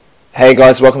Hey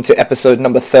guys, welcome to episode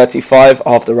number 35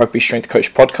 of the Rugby Strength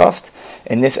Coach podcast.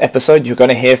 In this episode, you're going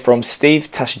to hear from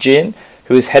Steve Tashjian,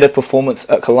 who is head of performance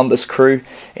at Columbus Crew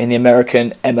in the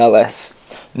American MLS.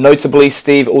 Notably,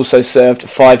 Steve also served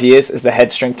 5 years as the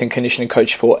head strength and conditioning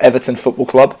coach for Everton Football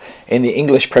Club in the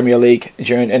English Premier League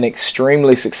during an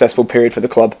extremely successful period for the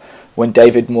club when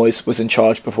David Moyes was in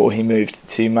charge before he moved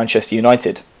to Manchester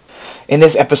United. In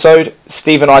this episode,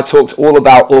 Steve and I talked all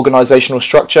about organisational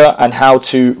structure and how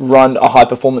to run a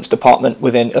high-performance department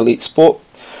within elite sport.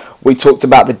 We talked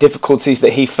about the difficulties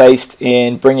that he faced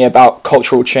in bringing about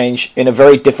cultural change in a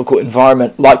very difficult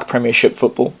environment like Premiership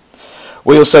football.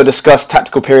 We also discussed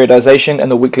tactical periodisation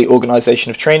and the weekly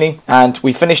organisation of training, and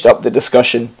we finished up the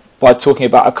discussion by talking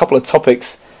about a couple of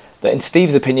topics that in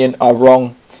Steve's opinion are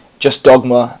wrong, just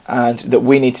dogma, and that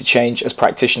we need to change as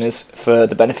practitioners for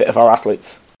the benefit of our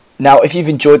athletes. Now, if you've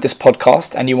enjoyed this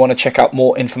podcast and you want to check out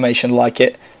more information like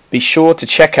it, be sure to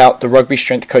check out the Rugby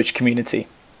Strength Coach community.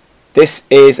 This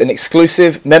is an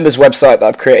exclusive members website that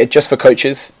I've created just for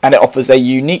coaches, and it offers a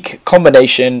unique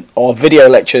combination of video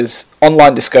lectures,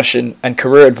 online discussion, and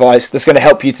career advice that's going to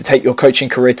help you to take your coaching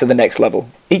career to the next level.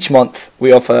 Each month,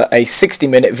 we offer a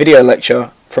 60-minute video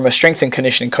lecture from a strength and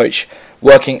conditioning coach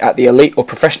working at the elite or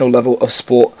professional level of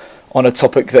sport on a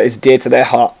topic that is dear to their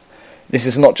heart. This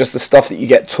is not just the stuff that you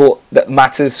get taught that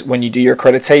matters when you do your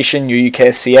accreditation, your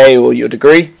UKSCA or your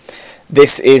degree.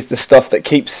 This is the stuff that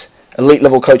keeps elite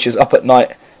level coaches up at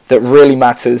night, that really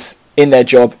matters in their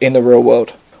job in the real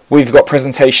world. We've got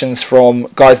presentations from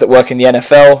guys that work in the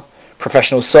NFL,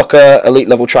 professional soccer, elite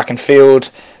level track and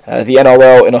field, the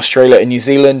NRL in Australia and New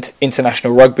Zealand,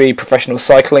 international rugby, professional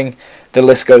cycling, the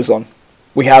list goes on.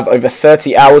 We have over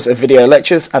 30 hours of video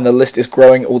lectures and the list is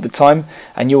growing all the time,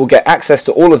 and you will get access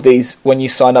to all of these when you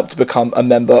sign up to become a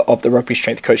member of the Rugby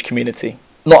Strength Coach community.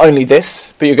 Not only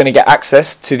this, but you're going to get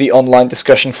access to the online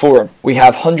discussion forum. We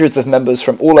have hundreds of members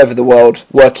from all over the world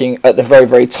working at the very,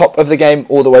 very top of the game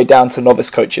all the way down to novice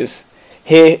coaches.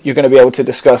 Here, you're going to be able to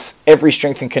discuss every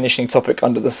strength and conditioning topic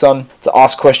under the sun, to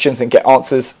ask questions and get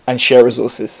answers and share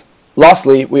resources.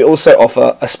 Lastly, we also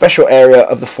offer a special area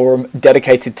of the forum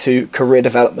dedicated to career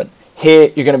development.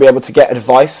 Here, you're going to be able to get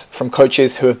advice from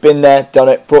coaches who have been there, done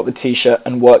it, brought the t-shirt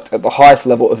and worked at the highest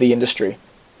level of the industry.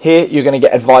 Here, you're going to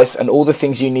get advice on all the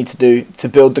things you need to do to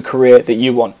build the career that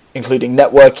you want, including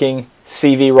networking,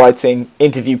 CV writing,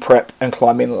 interview prep, and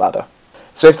climbing the ladder.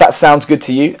 So if that sounds good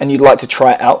to you and you'd like to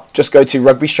try it out, just go to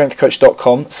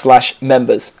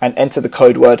rugbystrengthcoach.com/members and enter the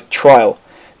code word TRIAL.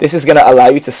 This is going to allow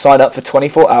you to sign up for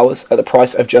 24 hours at the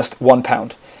price of just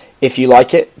 £1. If you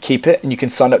like it, keep it, and you can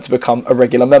sign up to become a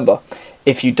regular member.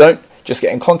 If you don't, just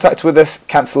get in contact with us,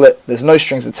 cancel it, there's no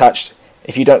strings attached.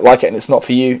 If you don't like it and it's not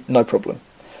for you, no problem.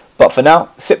 But for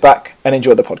now, sit back and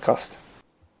enjoy the podcast.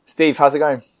 Steve, how's it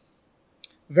going?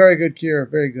 Very good, Kira.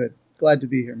 Very good. Glad to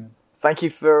be here, man. Thank you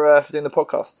for doing the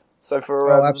podcast. So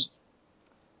for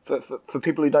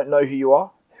people who don't know who you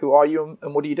are you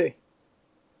and what do you do?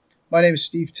 My name is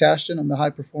Steve Tashjian. I'm the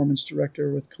high performance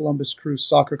director with Columbus Crew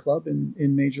Soccer Club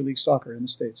in Major League Soccer in the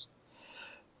States.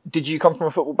 Did you come from a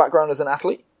football background as an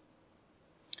athlete?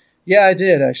 Yeah, I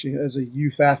did actually, as a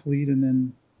youth athlete, and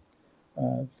then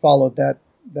followed that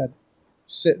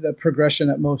progression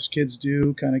that most kids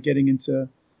do, kind of getting into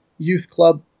youth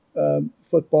club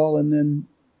football, and then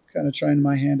kind of trying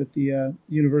my hand at the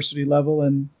university level,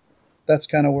 and that's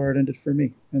kind of where it ended for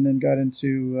me, and then got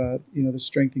into the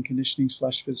strength and conditioning /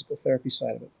 physical therapy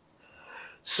side of it.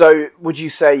 So would you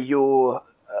say you're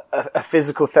a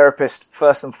physical therapist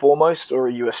first and foremost, or are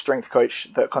you a strength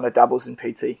coach that kind of dabbles in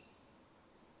PT?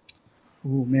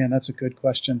 Oh man, that's a good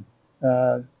question.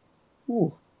 I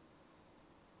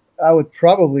would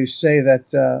probably say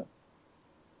that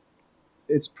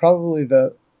it's probably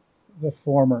the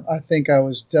former. I think I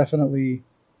was definitely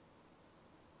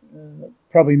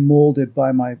probably molded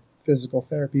by my physical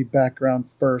therapy background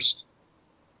first.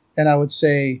 And I would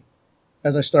say,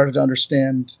 as I started to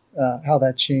understand how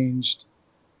that changed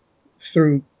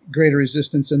through greater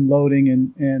resistance and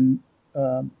loading and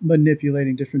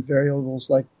manipulating different variables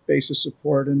like basis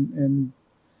support and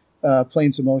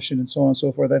planes of motion and so on and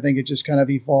so forth, I think it just kind of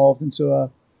evolved into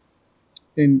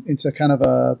kind of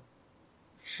a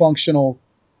functional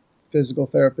physical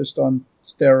therapist on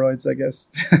steroids, I guess.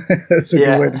 That's a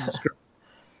good way to describe it.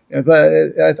 Yeah,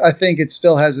 but I think it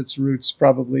still has its roots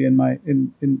probably in my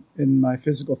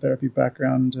physical therapy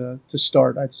background to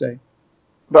start, I'd say.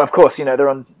 But of course, they're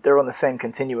on the same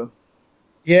continuum.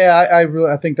 Yeah,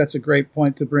 I think that's a great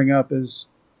point to bring up. Is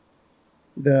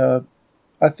I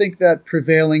think that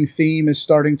prevailing theme is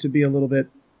starting to be a little bit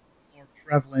more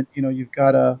prevalent. You've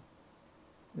got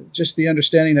just the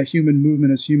understanding that human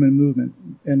movement is human movement,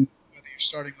 and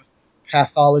starting with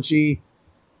pathology,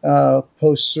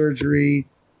 post-surgery,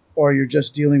 or you're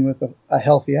just dealing with a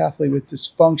healthy athlete with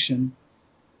dysfunction,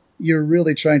 you're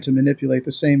really trying to manipulate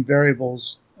the same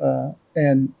variables.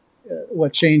 And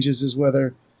what changes is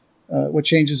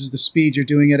the speed you're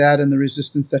doing it at and the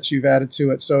resistance that you've added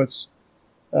to it. So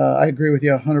I agree with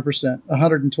you 100%,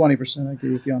 120%. I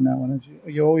agree with you on that one.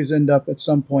 You always end up at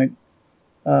some point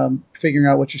figuring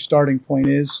out what your starting point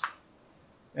is,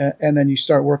 and then you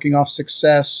start working off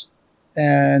success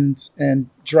and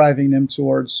driving them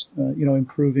towards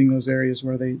improving those areas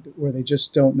where they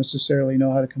just don't necessarily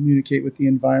know how to communicate with the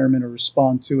environment or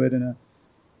respond to it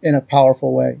in a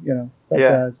powerful way.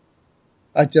 But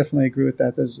I definitely agree with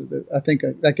that. I think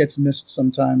that gets missed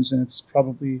sometimes, and it's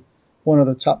probably one of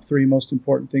the top 3 most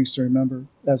important things to remember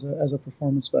as a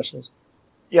performance specialist.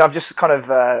 Yeah, I've just kind of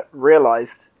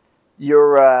realized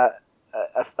you're a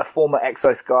former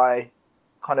Exos guy,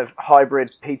 kind of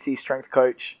hybrid PT strength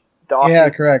coach. Darcy, yeah,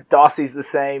 correct. Darcy's the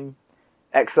same.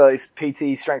 Exos,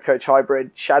 PT, strength coach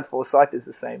hybrid. Shad Forsyth is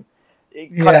the same.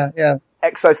 Yeah.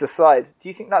 Exos aside, do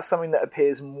you think that's something that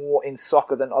appears more in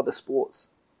soccer than other sports?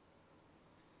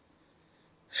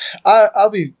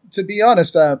 To be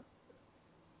honest,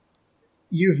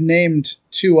 you've named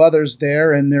 2 others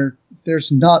there, and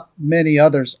there's not many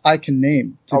others I can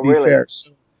name, to be really? fair.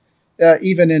 So,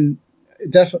 even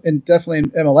definitely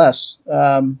in MLS,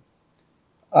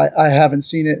 I haven't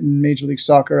seen it in Major League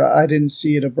Soccer. I didn't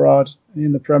see it abroad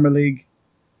in the Premier League.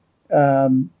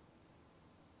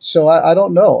 So I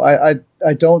don't know. I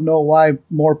don't know why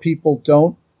more people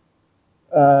don't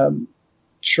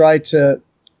try to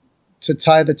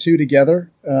tie the 2 together.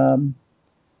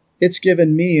 It's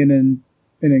given me an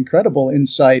incredible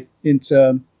insight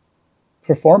into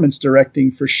performance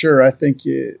directing for sure. I think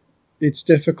it's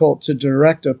difficult to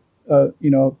direct a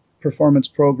performance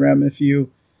program if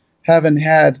you haven't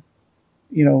had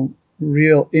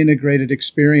real integrated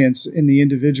experience in the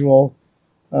individual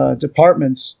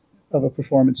departments of a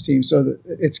performance team. So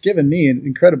it's given me an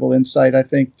incredible insight, I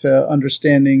think, to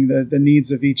understanding the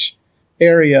needs of each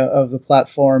area of the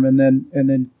platform, and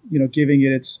then giving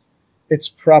it its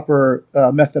proper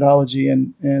methodology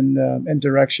and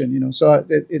direction. So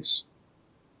it's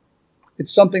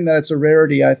something that it's a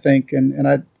rarity, I think, and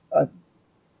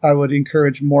I would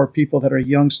encourage more people that are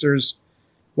youngsters,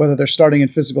 whether they're starting in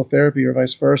physical therapy or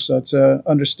vice versa, to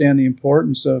understand the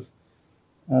importance of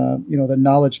the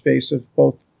knowledge base of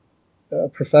both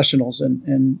professionals,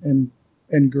 and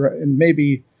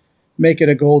maybe make it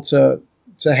a goal to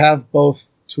have both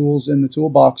tools in the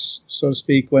toolbox, so to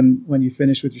speak, when you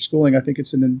finish with your schooling. I think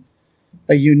it's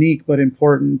a unique but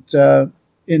important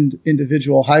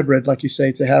individual hybrid, like you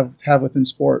say, to have within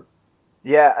sport.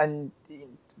 Yeah, and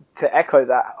to echo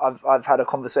that, I've had a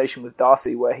conversation with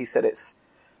Darcy where he said it's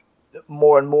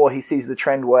more and more he sees the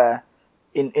trend where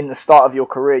in the start of your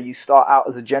career you start out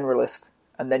as a generalist,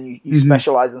 and then you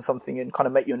specialize in something and kind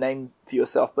of make your name for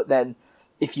yourself. But then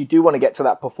if you do want to get to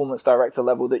that performance director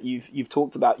level that you've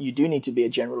talked about, you do need to be a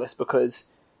generalist, because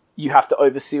you have to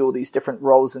oversee all these different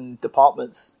roles and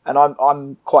departments. And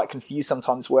I'm quite confused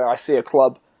sometimes where I see a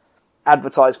club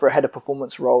advertise for a head of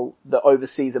performance role that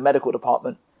oversees a medical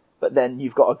department, but then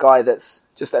you've got a guy that's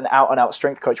just an out and out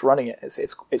strength coach running it.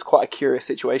 It's quite a curious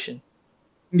situation.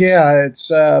 Yeah,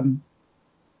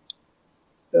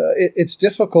 it's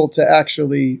difficult to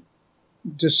actually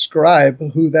describe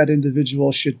who that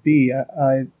individual should be.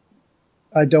 I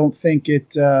don't think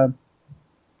it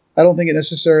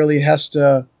necessarily has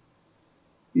to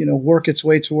work its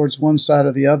way towards one side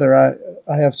or the other.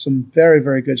 I have some very,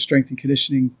 very good strength and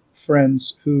conditioning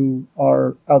friends who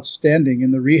are outstanding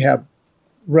in the rehab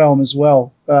realm as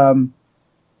well. And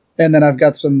then I've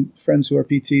got some friends who are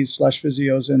PTs /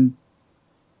 physios, and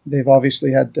they've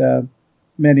obviously had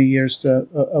many years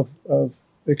of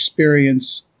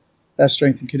experience as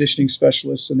strength and conditioning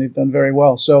specialists, and they've done very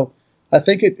well. So I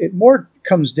think it more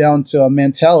comes down to a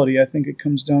mentality. I think it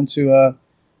comes down to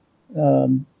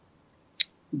an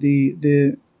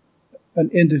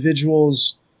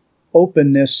individual's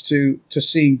openness to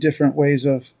seeing different ways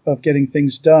of getting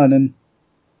things done. And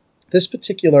this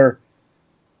particular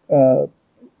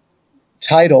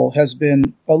title has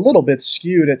been a little bit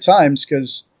skewed at times,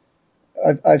 because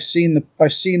I've seen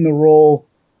the role.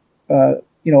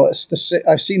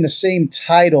 I've seen the same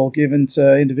title given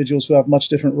to individuals who have much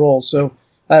different roles. So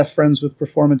I have friends with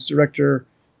performance director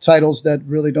titles that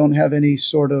really don't have any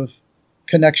sort of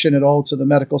connection at all to the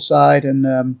medical side, and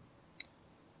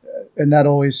that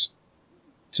always,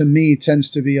 to me,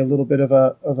 tends to be a little bit of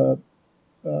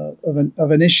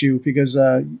an issue, because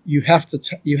you have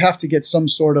to get some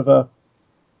sort of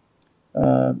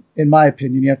in my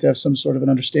opinion, you have to have some sort of an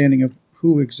understanding of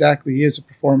who exactly is a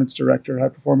performance director, high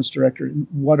performance director, and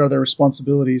what are their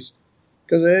responsibilities,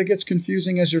 because it gets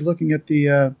confusing as you're looking at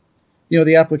the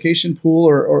the application pool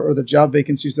or the job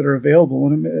vacancies that are available,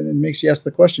 and it makes you ask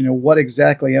the question, what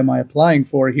exactly am I applying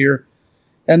for here?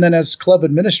 And then as club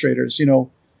administrators,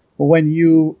 when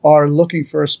you are looking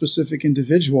for a specific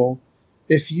individual,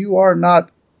 if you are not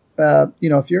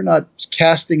if you're not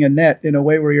casting a net in a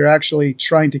way where you're actually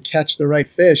trying to catch the right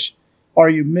fish, are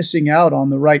you missing out on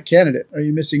the right candidate? Are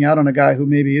you missing out on a guy who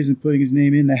maybe isn't putting his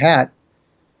name in the hat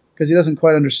because he doesn't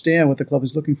quite understand what the club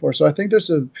is looking for? So I think there's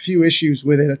a few issues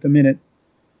with it at the minute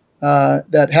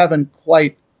that haven't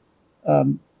quite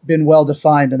been well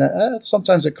defined, and that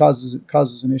sometimes it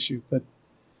causes an issue. But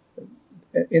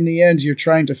in the end, you're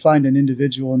trying to find an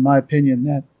individual, in my opinion,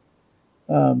 that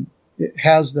it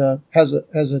has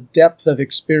a depth of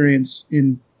experience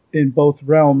in both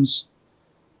realms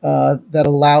that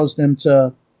allows them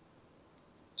to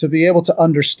be able to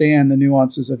understand the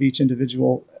nuances of each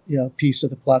individual piece of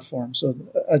the platform. So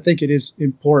I think it is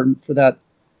important for that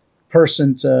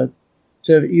person to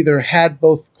have either had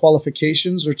both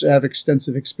qualifications or to have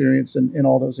extensive experience in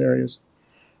all those areas.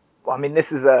 Well, I mean,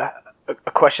 this is a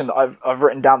question that I've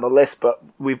written down the list, but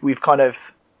we've kind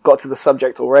of got to the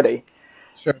subject already.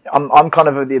 Sure. I'm kind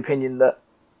of the opinion that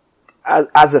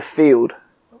as a field,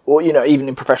 or even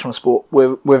in professional sport,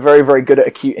 we're very, very good at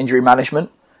acute injury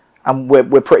management, and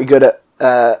we're pretty good at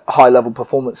high level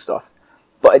performance stuff.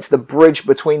 But it's the bridge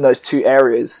between those two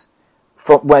areas.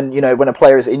 From when a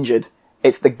player is injured,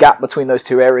 it's the gap between those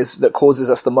two areas that causes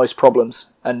us the most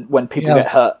problems, and when people get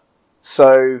hurt.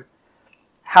 So,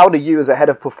 how do you, as a head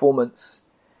of performance,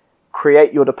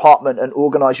 create your department and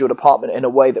organize your department in a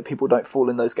way that people don't fall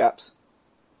in those gaps?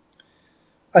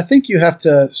 I think you have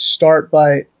to start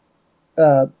by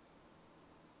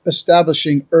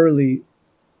establishing early,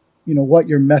 what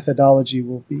your methodology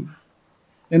will be.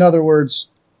 In other words,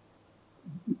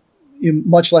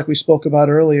 much like we spoke about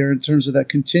earlier in terms of that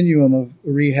continuum of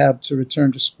rehab to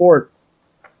return to sport,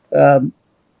 that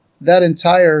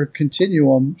entire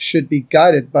continuum should be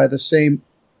guided by the same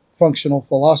functional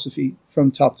philosophy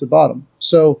from top to bottom.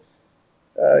 So,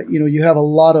 you have a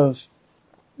lot of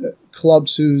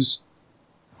clubs whose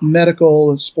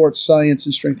medical and sports science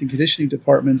and strength and conditioning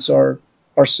departments are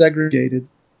segregated,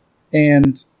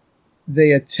 and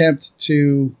they attempt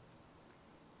to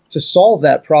solve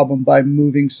that problem by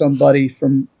moving somebody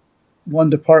from one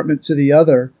department to the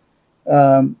other,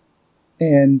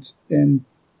 and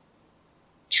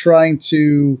trying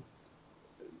to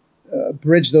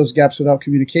bridge those gaps without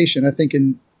communication. I think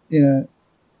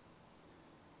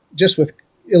just with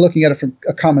looking at it from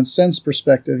a common sense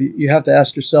perspective, you have to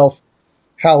ask yourself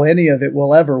how any of it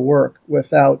will ever work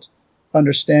without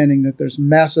understanding that there's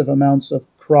massive amounts of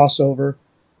crossover,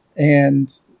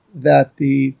 and that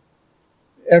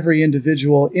every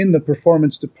individual in the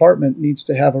performance department needs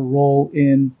to have a role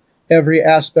in every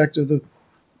aspect of the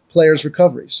player's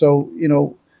recovery. So,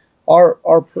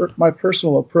 my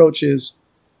personal approach is,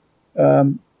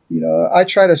 I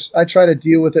try to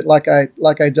deal with it like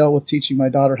I dealt with teaching my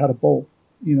daughter how to bowl.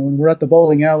 When we're at the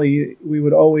bowling alley, we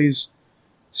would always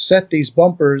set these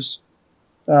bumpers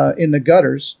in the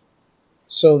gutters,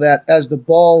 so that as the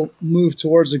ball moved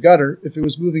towards the gutter, if it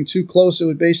was moving too close, it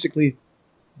would basically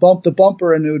bump the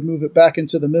bumper and it would move it back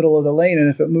into the middle of the lane. And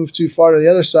if it moved too far to the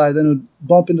other side, then it would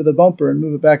bump into the bumper and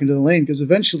move it back into the lane, because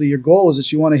eventually your goal is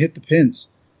that you want to hit the pins.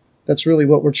 That's really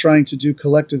what we're trying to do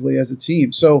collectively as a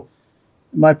team. So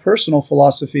my personal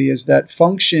philosophy is that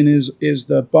function is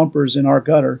the bumpers in our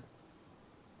gutter.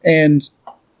 And,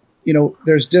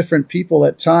 there's different people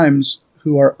at times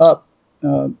who are up,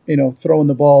 throwing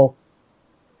the ball,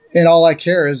 and all I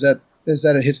care is that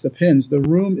it hits the pins. The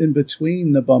room in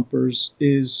between the bumpers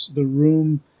is the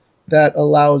room that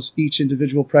allows each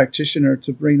individual practitioner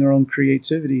to bring their own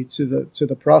creativity to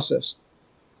the process.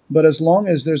 But as long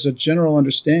as there's a general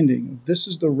understanding of this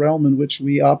is the realm in which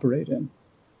we operate in,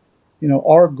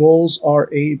 our goals are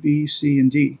A, B, C,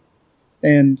 and D,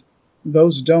 and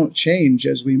those don't change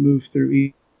as we move through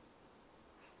each.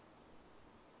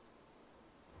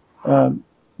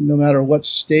 No matter what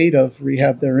state of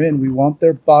rehab they're in, we want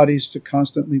their bodies to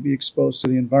constantly be exposed to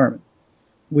the environment.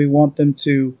 We want them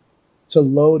to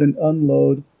load and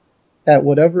unload at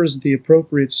whatever is the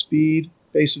appropriate speed,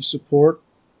 base of support,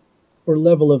 or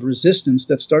level of resistance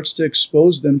that starts to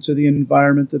expose them to the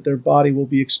environment that their body will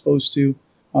be exposed to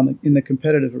in the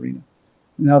competitive arena.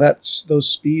 Now those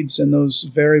speeds and those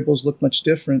variables look much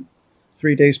different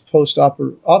 3 days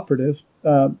post-operative,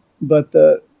 but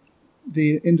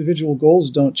the individual goals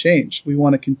don't change. We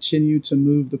want to continue to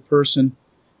move the person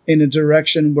in a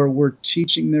direction where we're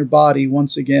teaching their body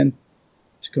once again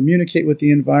to communicate with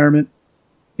the environment,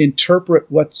 interpret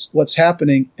what's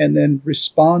happening, and then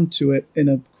respond to it in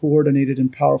a coordinated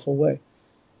and powerful way.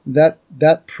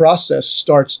 That process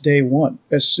starts day one.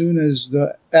 As soon as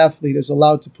the athlete is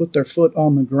allowed to put their foot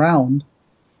on the ground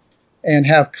and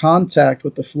have contact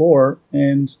with the floor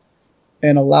and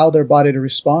allow their body to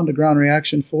respond to ground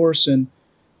reaction force and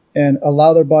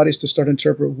allow their bodies to start to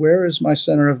interpret, where is my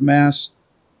center of mass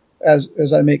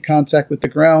as I make contact with the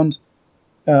ground?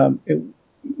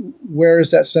 Where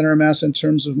is that center of mass in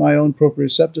terms of my own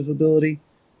proprioceptive ability,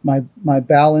 my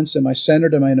balance? Am I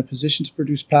centered? Am I in a position to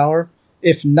produce power?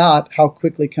 If not, how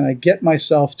quickly can I get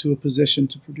myself to a position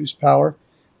to produce power?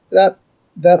 That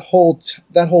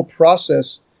whole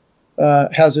process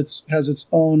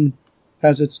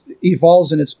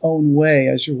evolves in its own way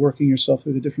as you're working yourself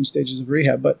through the different stages of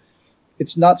rehab. But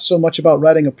it's not so much about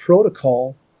writing a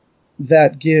protocol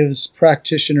that gives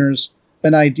practitioners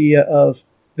an idea of,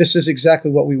 this is exactly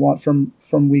what we want from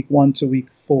week 1 to week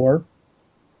 4,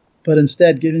 but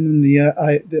instead giving them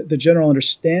the general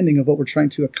understanding of what we're trying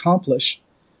to accomplish.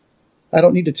 I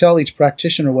don't need to tell each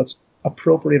practitioner what's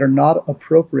appropriate or not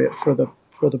appropriate for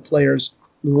the player's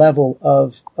level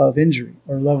of injury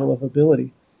or level of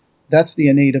ability. That's the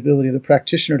innate ability of the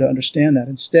practitioner to understand that.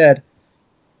 Instead,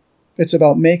 it's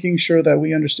about making sure that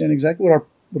we understand exactly what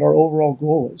our overall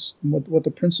goal is and what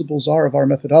the principles are of our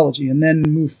methodology, and then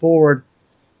move forward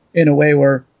in a way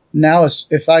where now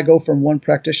if I go from one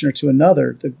practitioner to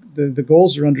another, the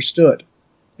goals are understood.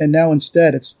 And now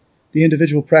instead it's the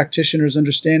individual practitioner's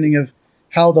understanding of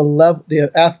how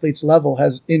the athlete's level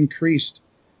has increased,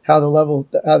 how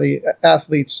the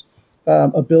athlete's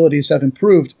abilities have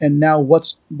improved, and now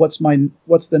what's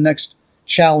the next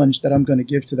challenge that I'm going to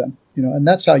give to them, and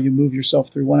that's how you move yourself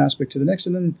through one aspect to the next,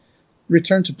 and then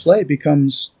return to play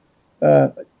becomes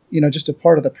just a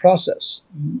part of the process.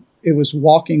 It was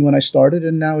walking when I started,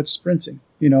 and now it's sprinting.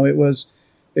 It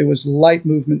was light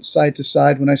movement side to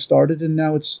side when I started, and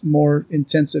now it's more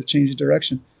intensive change of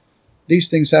direction. These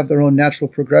things have their own natural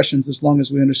progressions as long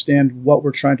as we understand what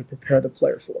we're trying to prepare the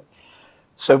player for.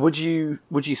 So would you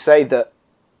say that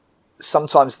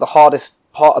sometimes the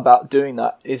hardest part about doing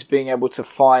that is being able to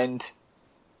find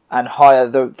and hire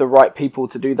the right people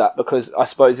to do that? Because I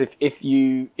suppose if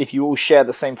you all share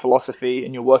the same philosophy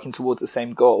and you're working towards the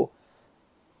same goal,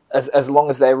 as long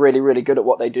as they're really, really good at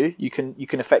what they do, you can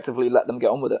effectively let them get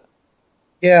on with it.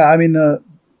 Yeah, I mean,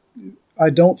 I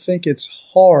don't think it's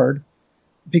hard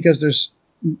because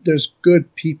there's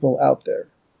good people out there.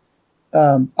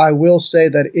 I will say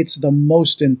that it's the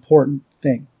most important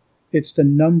thing. It's the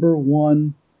number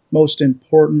one most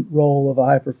important role of a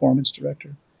high performance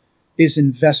director, is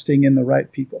investing in the right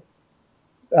people.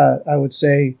 I would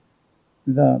say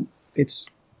it's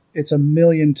a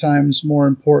million times more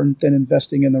important than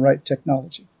investing in the right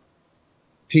technology.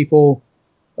 People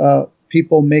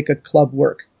make a club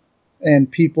work,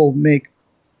 and people make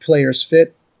players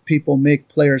fit. People make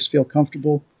players feel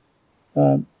comfortable,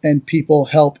 and people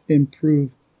help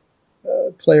improve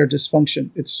player dysfunction.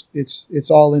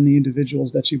 It's all in the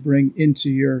individuals that you bring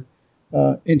into your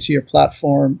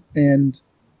platform, and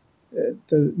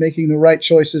making the right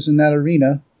choices in that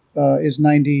arena is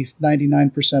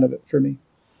 99% of it for me.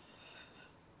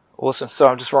 Awesome. So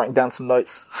I'm just writing down some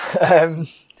notes.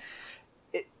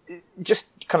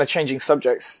 Just kind of changing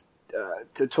subjects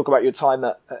to talk about your time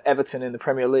at Everton in the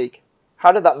Premier League.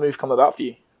 How did that move come about for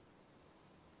you?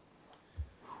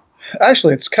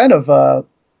 Actually, it's kind of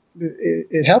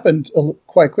it happened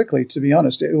quite quickly, to be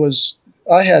honest.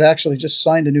 I had actually just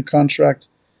signed a new contract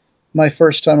my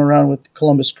first time around with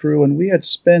Columbus Crew, and we had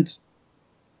spent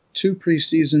 2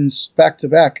 preseasons back to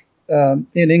back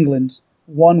in England.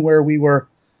 One where we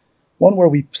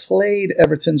played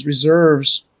Everton's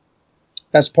reserves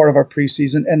as part of our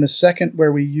preseason, and the second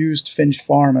where we used Finch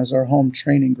Farm as our home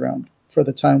training ground for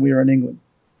the time we were in England.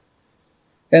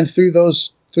 And through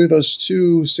those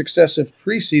 2 successive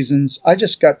preseasons, I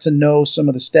just got to know some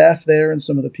of the staff there and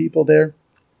some of the people there.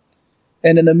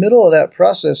 And in the middle of that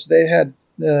process, they had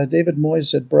David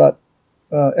Moyes had brought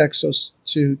Exos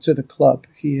to the club.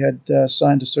 He had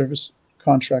signed a service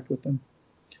contract with them.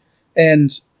 And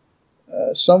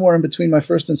somewhere in between my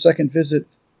first and second visit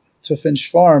to Finch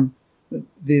Farm,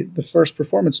 the first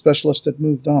performance specialist had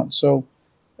moved on. So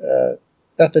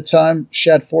at the time,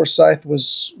 Shad Forsyth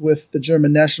was with the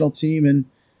German national team, and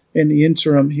in the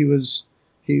interim,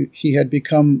 he had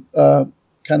become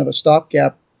kind of a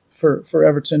stopgap for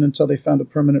Everton until they found a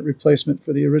permanent replacement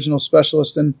for the original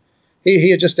specialist. And he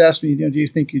had just asked me, do you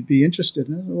think you'd be interested?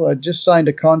 And I said, well, I just signed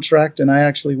a contract, and I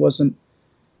actually wasn't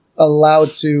allowed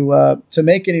to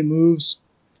make any moves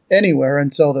anywhere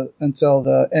until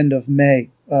the end of May,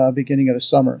 beginning of the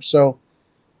summer. So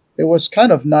it was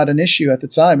kind of not an issue at the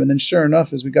time. And then, sure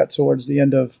enough, as we got towards the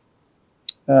end of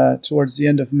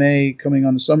May, coming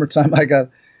on the summertime, I got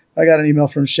an email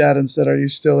from Shad and said, "Are you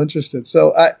still interested?"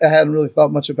 So I hadn't really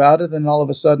thought much about it, and all of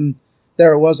a sudden,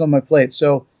 there it was on my plate.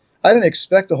 So I didn't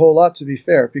expect a whole lot, to be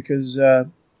fair, because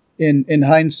in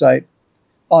hindsight,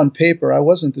 on paper, I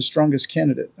wasn't the strongest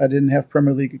candidate. I didn't have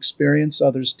Premier League experience;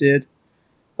 others did.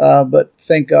 But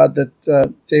thank God that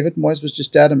David Moyes was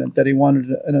just adamant that he wanted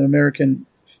an American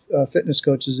fitness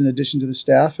coaches in addition to the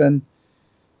staff, and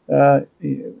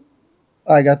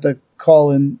I got the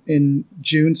call in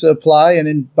June to apply,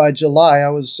 and by July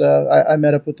I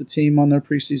met up with the team on their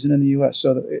preseason in the U.S.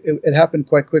 So it happened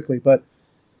quite quickly, but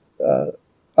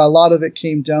a lot of it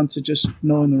came down to just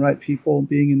knowing the right people and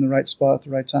being in the right spot at the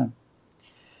right time.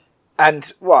 And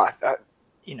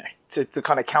to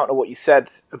kind of counter what you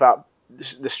said about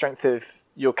the strength of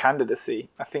your candidacy,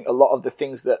 I think a lot of the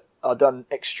things that are done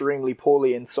extremely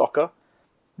poorly in soccer,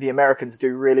 the Americans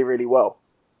do really, really well.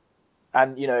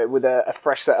 And, with a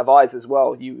fresh set of eyes as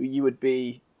well, you would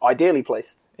be ideally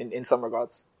placed in some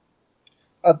regards.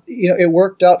 It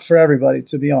worked out for everybody,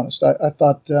 to be honest. I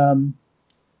thought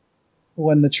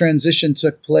when the transition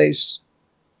took place,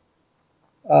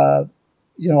 I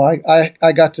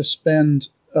got to spend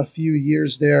a few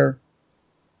years there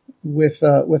with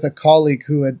a colleague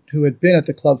who had been at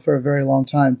the club for a very long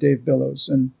time, Dave Billows,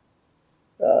 and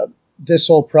this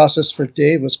whole process for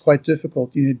Dave was quite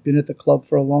difficult. He had been at the club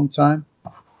for a long time,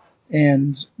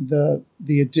 and the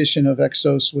addition of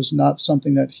Exos was not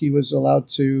something that he was allowed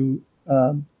to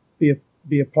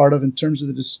be a part of in terms of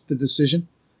the decision.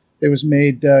 It was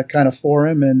made kind of for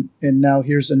him, and now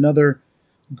here's another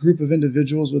group of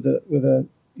individuals with a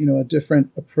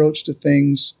different approach to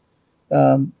things,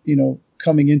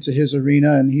 coming into his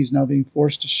arena, and he's now being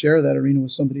forced to share that arena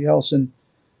with somebody else. And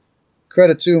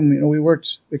credit to him, we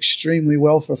worked extremely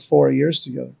well for 4 years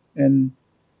together, and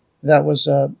that was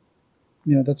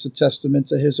that's a testament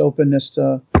to his openness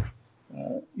to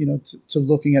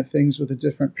looking at things with a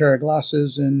different pair of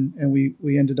glasses, and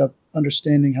we ended up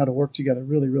understanding how to work together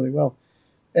really, really well.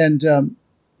 And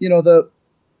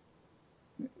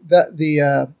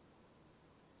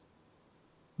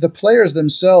the players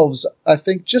themselves, I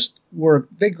think,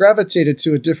 they gravitated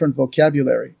to a different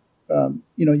vocabulary.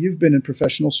 You've been in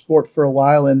professional sport for a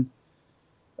while, and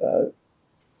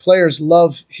players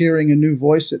love hearing a new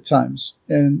voice at times.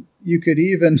 And you could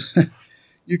even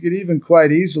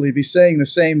quite easily be saying the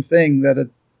same thing that a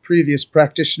previous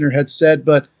practitioner had said,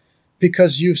 but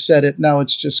because you've said it, now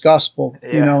it's just gospel,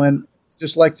 and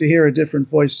just like to hear a different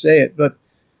voice say it. But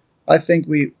I think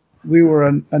we were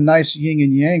a nice yin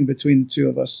and yang between the two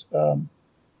of us.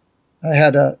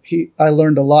 I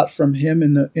learned a lot from him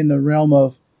in the realm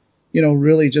of,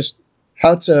 really just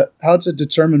how to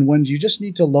determine when you just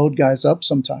need to load guys up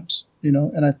sometimes,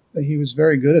 and he was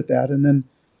very good at that. And then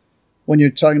when you're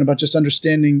talking about just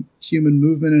understanding human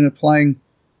movement and applying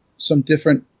some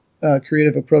different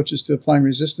creative approaches to applying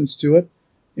resistance to it,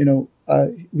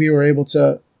 we were able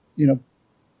to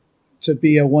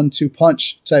be a 1-2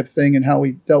 punch type thing in how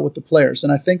we dealt with the players.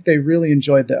 And I think they really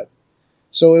enjoyed that.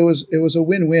 So it was a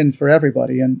win-win for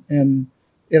everybody. And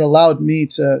it allowed me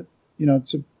to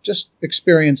just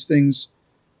experience things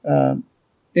in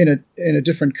a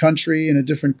different country, in a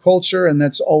different culture. And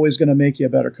that's always going to make you a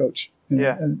better coach.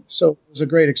 Yeah. And so it was a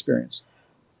great experience.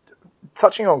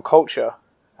 Touching on culture,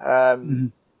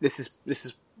 this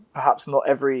is perhaps not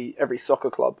every soccer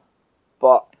club,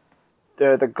 but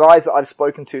the guys that I've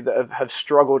spoken to that have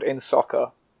struggled in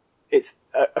soccer, it's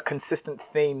a consistent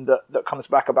theme that comes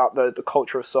back about the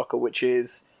culture of soccer, which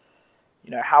is,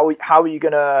 how are you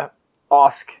going to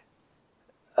ask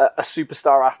a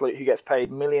superstar athlete who gets paid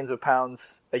millions of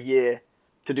pounds a year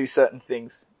to do certain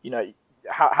things?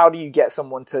 How do you get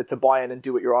someone to buy in and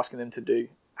do what you're asking them to do?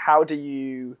 How do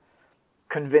you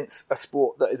convince a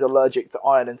sport that is allergic to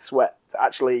iron and sweat to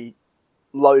actually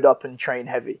load up and train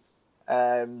heavy?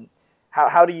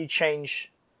 How do you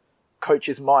change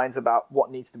coaches' minds about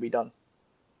what needs to be done?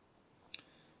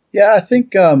 Yeah, I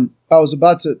think I was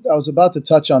about to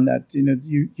touch on that.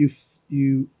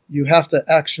 You have to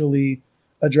actually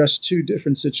address two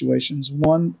different situations.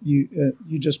 One, you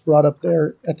just brought up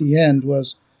there at the end,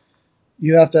 was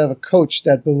you have to have a coach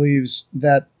that believes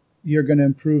that you're going to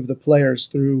improve the players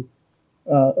through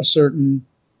a certain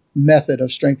method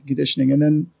of strength and conditioning. And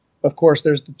then, of course,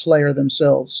 there's the player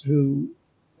themselves who,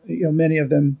 many of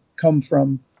them come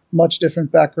from much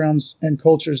different backgrounds and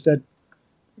cultures that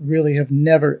really have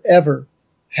never, ever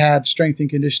had strength and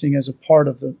conditioning as a part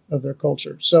of their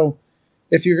culture. So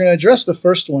if you're going to address the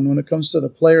first one when it comes to the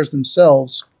players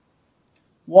themselves,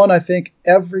 one, I think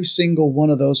every single one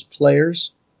of those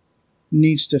players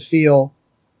needs to feel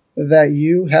that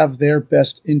you have their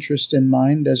best interest in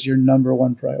mind as your number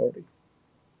one priority.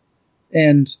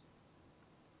 And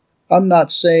I'm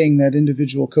not saying that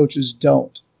individual coaches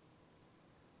don't,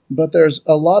 but there's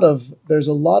a lot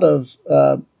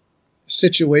of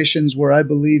situations where I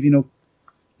believe,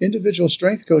 individual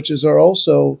strength coaches are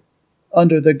also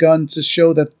under the gun to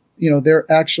show that,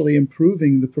 they're actually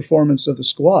improving the performance of the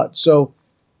squad. So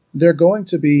they're going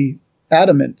to be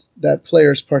adamant that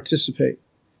players participate.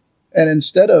 And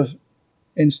instead of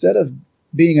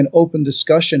being an open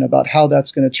discussion about how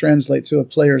that's going to translate to a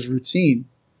player's routine,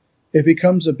 it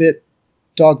becomes a bit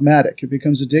dogmatic. It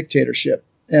becomes a dictatorship.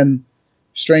 And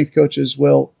strength coaches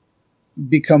will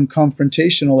become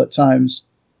confrontational at times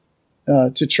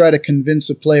to try to convince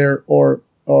a player or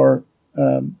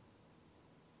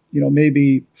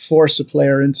maybe force a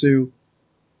player into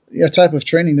a type of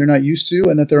training they're not used to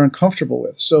and that they're uncomfortable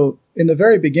with. So in the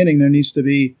very beginning, there needs to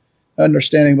be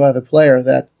understanding by the player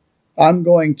that I'm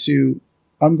going to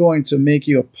make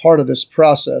you a part of this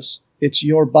process. It's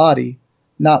your body,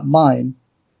 not mine.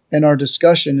 And our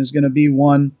discussion is going to be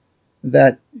one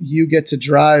that you get to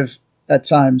drive at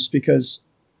times, because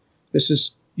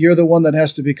you're the one that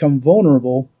has to become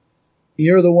vulnerable.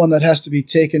 You're the one that has to be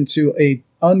taken to a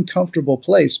uncomfortable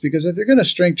place, because if you're going to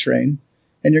strength train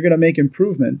and you're going to make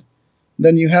improvement,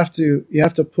 then you have to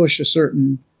push a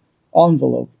certain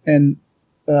envelope, and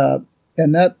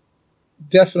that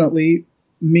definitely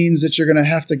means that you're going to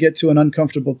have to get to an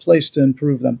uncomfortable place to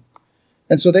improve them.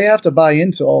 And so they have to buy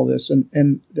into all this,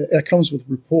 and it comes with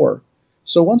rapport.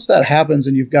 So once that happens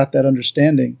and you've got that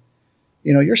understanding,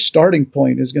 your starting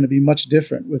point is going to be much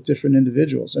different with different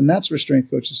individuals. And that's where strength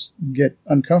coaches get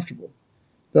uncomfortable.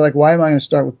 They're like, why am I going to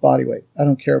start with body weight? I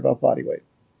don't care about body weight.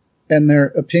 And their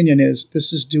opinion is,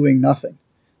 this is doing nothing.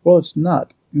 Well, it's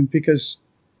not, because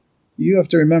you have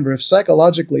to remember, if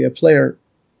psychologically a player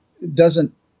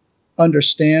doesn't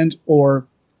understand or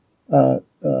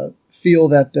feel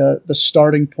that the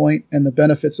starting point and the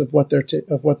benefits of what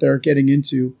they're getting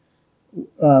into,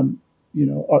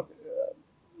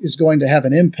 is going to have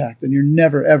an impact, and you're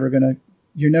never ever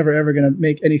gonna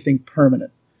make anything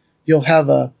permanent. You'll have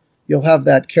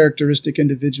that characteristic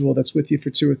individual that's with you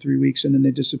for 2 or 3 weeks, and then they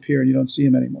disappear and you don't see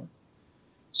them anymore.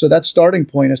 So that starting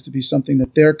point has to be something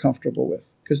that they're comfortable with,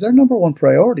 because their number one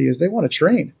priority is they want to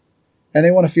train, and they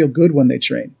want to feel good when they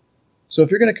train. So if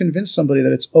you're going to convince somebody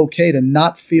that it's okay to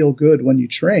not feel good when you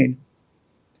train,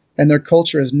 and their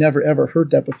culture has never ever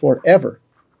heard that before ever,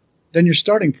 then your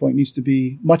starting point needs to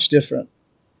be much different.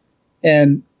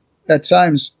 And at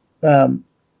times, that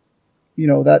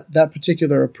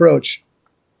particular approach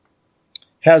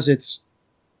has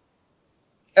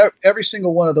every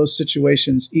single one of those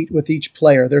situations with each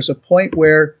player. There's a point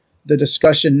where the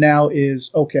discussion now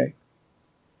is, okay,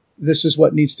 this is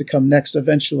what needs to come next.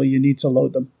 Eventually you need to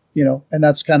load them, and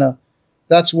that's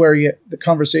where the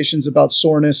conversations about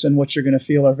soreness and what you're going to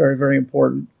feel are very, very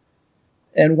important.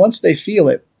 And once they feel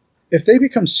it, if they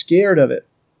become scared of it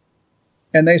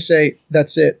and they say,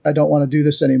 that's it, I don't want to do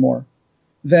this anymore,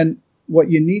 then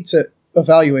what you need to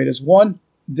evaluate is, one,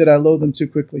 did I load them too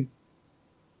quickly?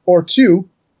 Or two,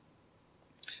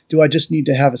 do I just need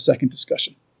to have a second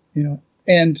discussion?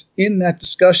 And in that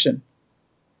discussion,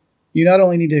 you not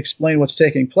only need to explain what's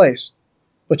taking place,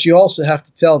 but you also have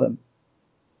to tell them,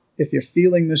 if you're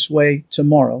feeling this way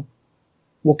tomorrow,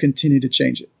 we'll continue to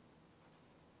change it.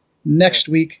 Next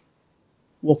week,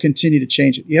 we'll continue to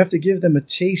change it. You have to give them a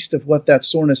taste of what that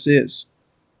soreness is.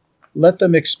 Let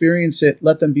them experience it.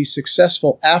 Let them be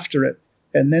successful after it,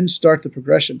 and then start the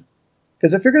progression.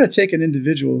 Because if you're going to take an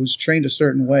individual who's trained a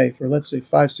certain way for, let's say,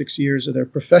 5-6 years of their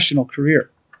professional career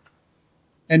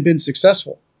and been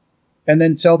successful, and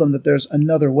then tell them that there's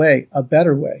another way, a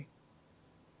better way,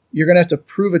 you're going to have to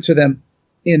prove it to them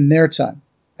in their time,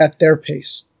 at their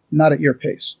pace, not at your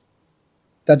pace.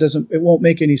 It won't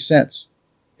make any sense.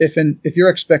 If your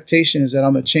expectation is that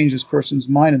I'm going to change this person's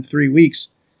mind in 3 weeks,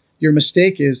 your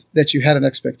mistake is that you had an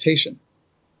expectation.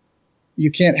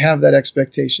 You can't have that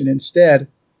expectation. Instead,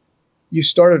 you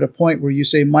start at a point where you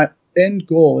say, my end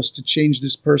goal is to change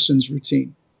this person's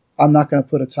routine. I'm not going to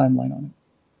put a timeline on it.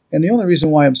 And the only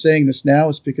reason why I'm saying this now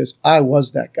is because I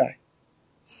was that guy.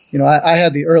 I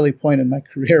had the early point in my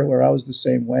career where I was the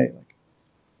same way.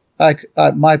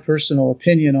 My personal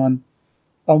opinion on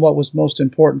what was most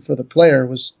important for the player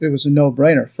was a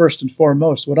no-brainer. First and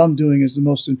foremost, what I'm doing is the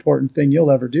most important thing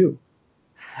you'll ever do.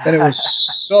 And it was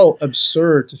so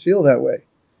absurd to feel that way.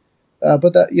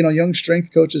 But that, young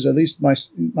strength coaches, at least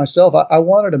myself, I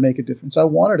wanted to make a difference. I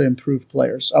wanted to improve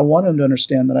players. I wanted them to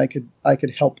understand that I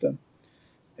could help them.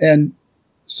 And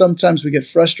sometimes we get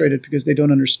frustrated because they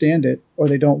don't understand it or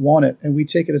they don't want it, and we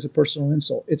take it as a personal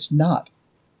insult. It's not.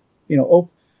 We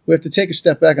have to take a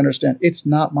step back and understand it's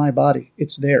not my body,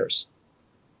 it's theirs.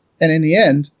 And in the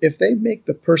end, if they make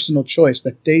the personal choice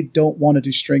that they don't want to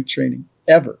do strength training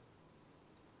ever,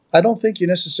 I don't think you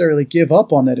necessarily give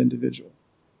up on that individual,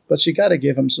 but you got to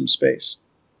give them some space.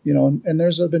 And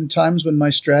there's been times when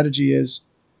my strategy is,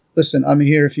 listen, I'm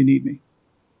here if you need me.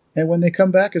 And when they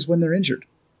come back is when they're injured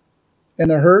and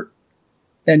they're hurt,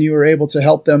 and you are able to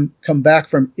help them come back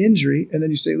from injury. And then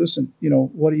you say, listen,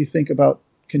 what do you think about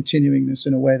continuing this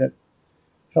in a way that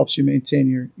helps you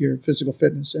maintain your physical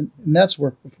fitness? And that's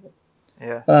worked before.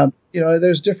 Yeah.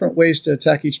 There's different ways to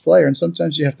attack each player, and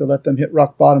sometimes you have to let them hit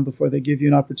rock bottom before they give you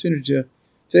an opportunity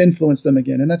to influence them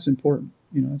again. And that's important.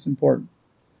 It's important.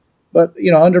 But,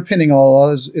 underpinning all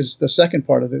is the second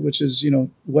part of it, which is,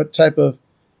 what type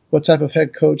of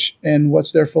head coach and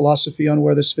what's their philosophy on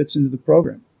where this fits into the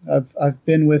program. I've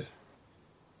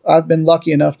been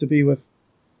lucky enough to be with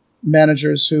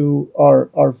managers who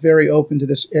are very open to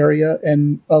this area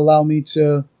and allow me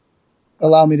to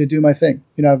do my thing.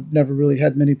 I've never really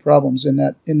had many problems in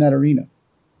that arena,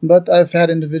 but I've had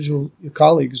individual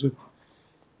colleagues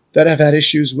that have had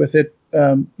issues with it,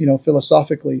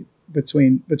 philosophically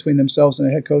between themselves and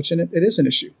a head coach, and it is an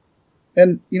issue.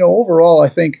 And overall, I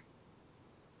think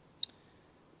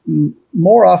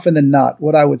more often than not,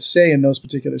 what I would say in those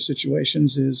particular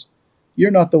situations is,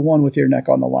 you're not the one with your neck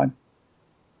on the line.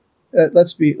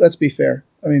 Let's be fair.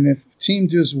 I mean, if a team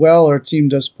does well or a team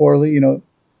does poorly,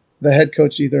 the head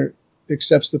coach either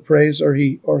accepts the praise or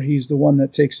he's the one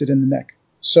that takes it in the neck.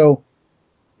 So,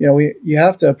 you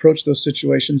have to approach those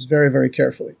situations very, very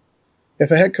carefully. If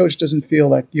a head coach doesn't feel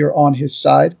like you're on his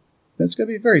side, then it's going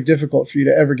to be very difficult for you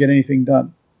to ever get anything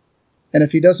done. And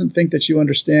if he doesn't think that you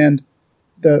understand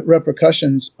the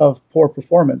repercussions of poor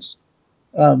performance,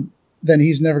 then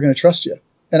he's never going to trust you.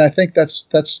 And I think that's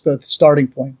the starting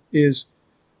point. Is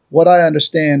what I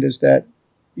understand is that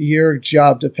your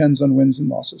job depends on wins and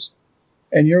losses,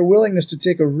 and your willingness to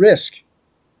take a risk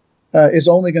is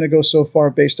only going to go so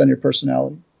far based on your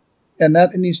personality, and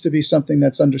that needs to be something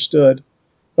that's understood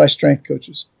by strength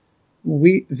coaches.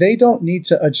 They don't need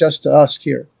to adjust to us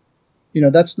here.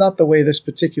 That's not the way this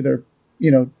particular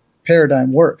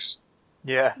paradigm works.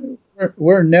 Yeah,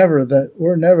 we're never the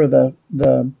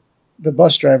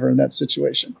bus driver in that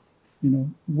situation.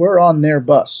 We're on their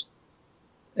bus,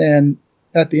 and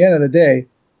at the end of the day,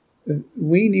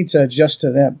 we need to adjust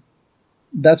to them.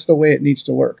 That's the way it needs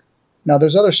to work. Now,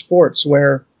 there's other sports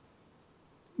where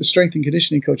the strength and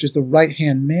conditioning coach is the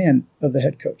right-hand man of the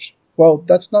head coach. Well,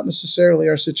 that's not necessarily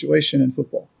our situation in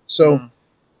football. So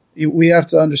we have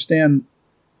to understand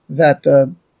that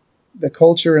the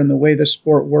culture and the way this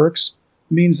sport works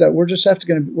means that we're going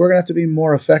to have to be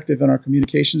more effective in our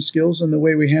communication skills and the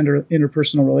way we handle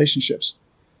interpersonal relationships.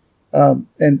 And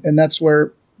that's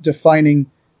where defining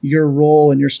your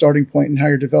role and your starting point and how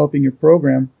you're developing your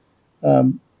program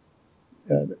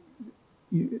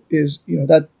is,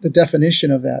 that the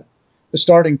definition of that, the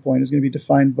starting point is going to be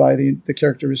defined by the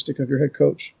characteristic of your head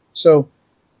coach. So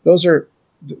those are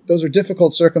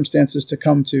difficult circumstances to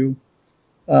come to.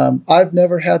 I've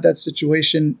never had that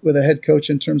situation with a head coach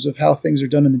in terms of how things are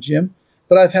done in the gym,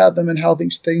 but I've had them in how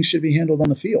things should be handled on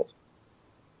the field.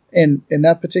 And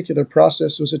that particular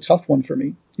process was a tough one for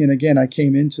me. And again, I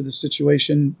came into the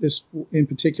situation, this in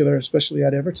particular, especially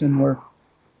at Everton, where,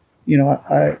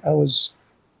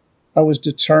 I was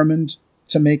determined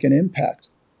to make an impact,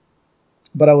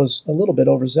 but I was a little bit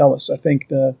overzealous. I think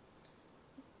the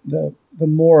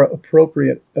more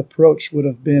appropriate approach would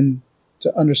have been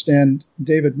to understand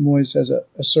David Moyes has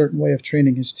a certain way of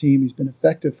training his team. He's been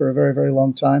effective for a very, very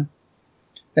long time,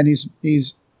 and he's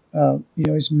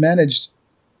managed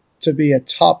to be a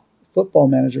top football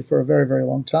manager for a very, very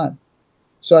long time.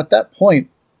 So at that point,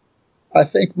 I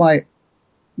think my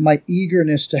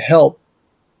eagerness to help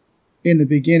in the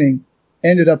beginning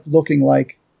ended up looking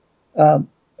more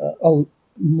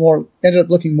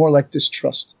like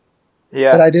distrust.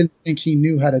 Yeah. That I didn't think he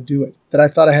knew how to do it. That I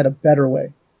thought I had a better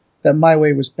way. That my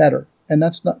way was better. And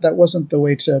that wasn't the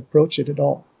way to approach it at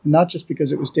all. Not just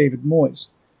because it was David Moyes,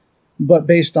 but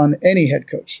based on any head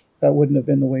coach, that wouldn't have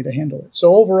been the way to handle it.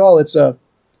 So overall, it's a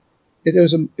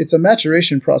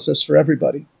maturation process for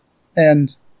everybody.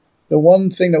 And the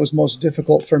one thing that was most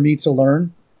difficult for me to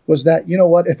learn was that,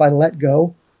 if I let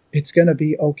go, it's going to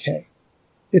be okay.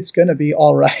 It's going to be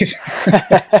all right.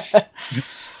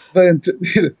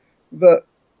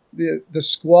 the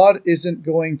squad isn't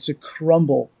going to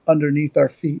crumble underneath our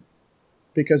feet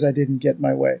because I didn't get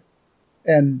my way.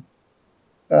 And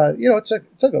it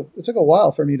took a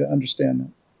while for me to understand that.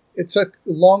 It took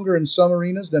longer in some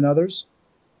arenas than others,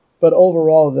 but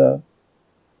overall, the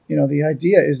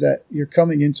idea is that you're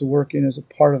coming into working as a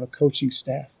part of a coaching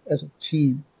staff, as a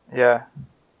team. Yeah,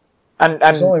 and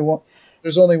there's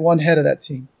only one head of that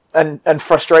team. And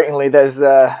frustratingly, there's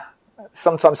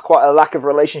sometimes quite a lack of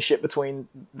relationship between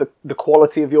the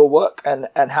quality of your work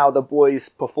and how the boys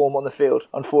perform on the field,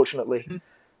 unfortunately.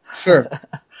 Sure.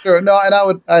 No,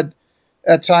 and I'd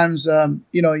at times,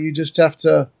 you just have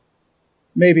to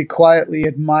maybe quietly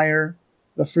admire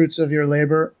the fruits of your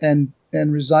labor and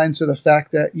resign to the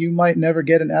fact that you might never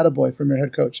get an attaboy from your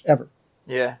head coach, ever.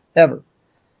 Yeah. Ever.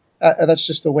 That's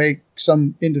just the way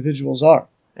some individuals are.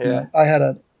 Yeah. I had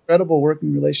an incredible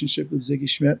working relationship with Ziggy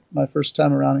Schmidt my first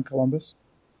time around in Columbus.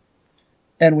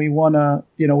 And we won an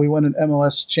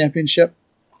MLS championship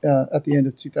at the end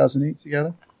of 2008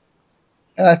 together.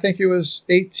 And I think it was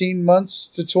 18 months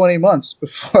to 20 months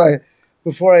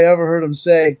before I ever heard him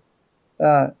say,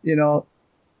 I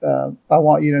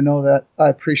want you to know that I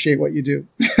appreciate what you do.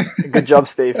 Good job,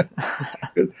 Steve.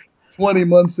 20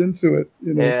 months into it,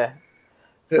 Yeah.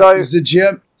 So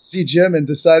Jim and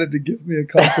decided to give me a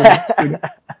compliment.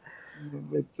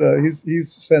 But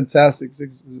he's fantastic.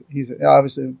 He's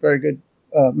obviously a very good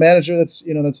manager that's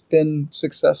been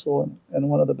successful and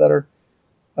one of the better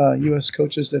U.S.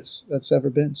 coaches that's ever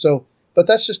been. So, but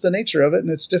that's just the nature of it, and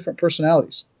it's different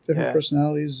personalities. Different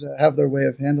personalities have their way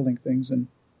of handling things, and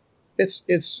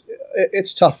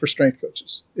it's tough for strength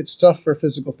coaches. It's tough for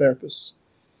physical therapists.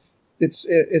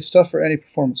 It's tough for any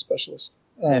performance specialist.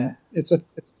 It's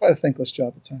quite a thankless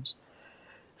job at times.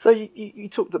 So you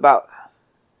talked about,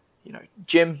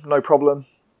 gym, no problem,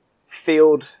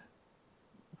 field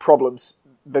problems,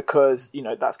 because,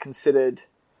 that's considered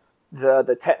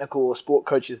the technical or sport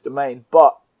coach's domain.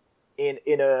 But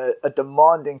in a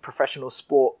demanding professional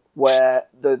sport where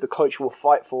the coach will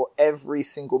fight for every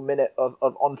single minute of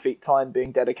on-feet time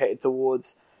being dedicated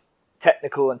towards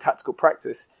technical and tactical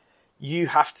practice, you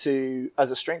have to, as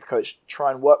a strength coach,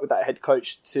 try and work with that head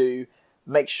coach to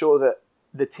make sure that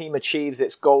the team achieves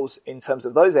its goals in terms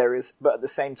of those areas, but at the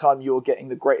same time, you're getting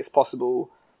the greatest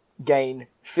possible gain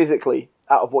physically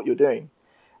out of what you're doing.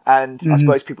 And I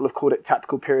suppose people have called it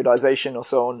tactical periodization or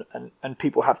so on, and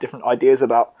people have different ideas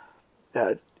about,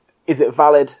 is it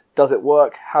valid? Does it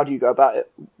work? How do you go about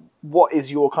it? What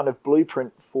is your kind of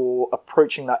blueprint for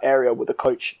approaching that area with a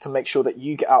coach to make sure that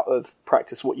you get out of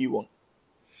practice what you want?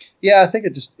 Yeah, I think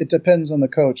it depends on the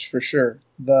coach for sure.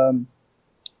 The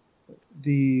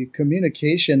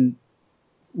communication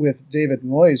with David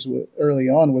Moyes early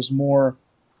on was more,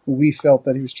 we felt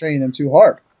that he was training them too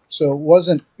hard. So it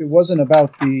wasn't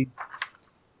about the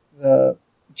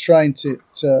trying to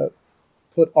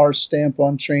put our stamp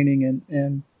on training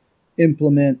and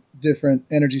implement different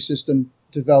energy system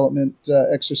development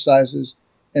exercises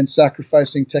and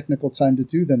sacrificing technical time to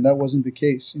do them. That wasn't the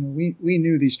case. We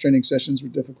knew these training sessions were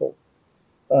difficult,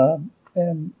 and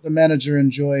the manager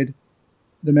enjoyed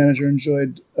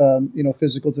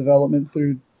physical development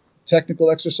through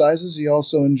technical exercises. He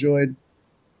also enjoyed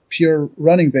pure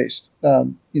running based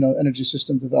energy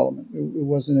system development. It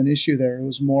wasn't an issue there. It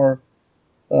was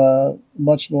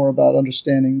much more about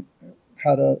understanding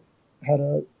how to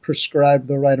prescribe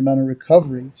the right amount of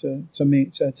recovery to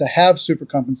have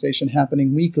supercompensation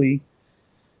happening weekly,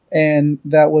 and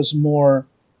that was more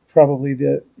probably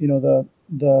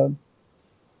the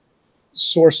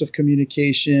source of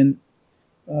communication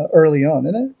early on.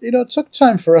 And it took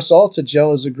time for us all to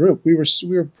gel as a group. We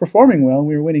were performing well and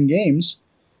we were winning games,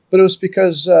 but it was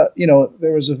because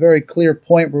there was a very clear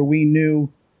point where we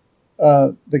knew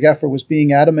the gaffer was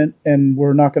being adamant and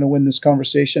we're not going to win this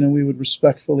conversation, and we would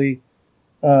respectfully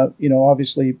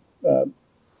obviously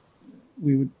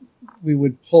we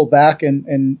would pull back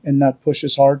and not push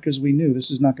as hard, because we knew this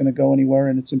is not going to go anywhere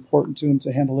and it's important to him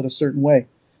to handle it a certain way.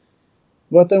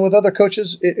 But then with other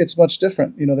coaches, it's much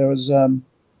different. There was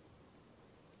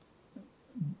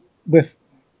with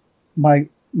my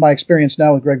experience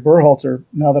now with Greg Berhalter,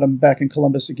 now that I'm back in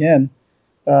Columbus again,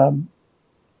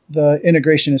 the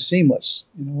integration is seamless.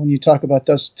 When you talk about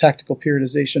does tactical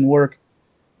periodization work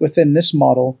within this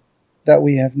model that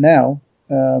we have now,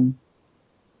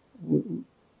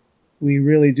 we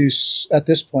really do. At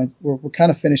this point, we're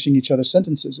kind of finishing each other's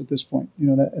sentences at this point.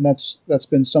 And that's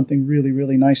been something really,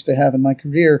 really nice to have in my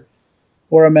career.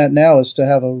 Where I'm at now is to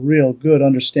have a real good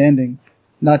understanding,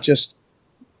 not just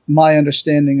my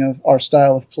understanding of our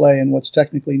style of play and what's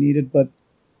technically needed, but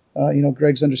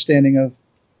Greg's understanding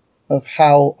of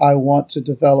how I want to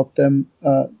develop them,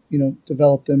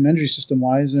 develop them energy system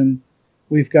wise. And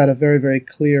we've got a very, very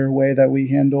clear way that we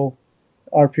handle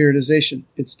our periodization.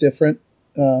 It's different.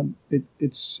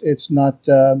 It's not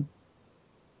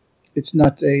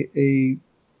a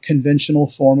conventional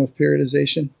form of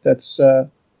periodization. That's where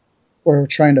we're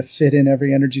trying to fit in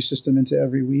every energy system into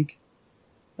every week.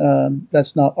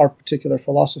 That's not our particular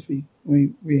philosophy.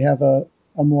 We have a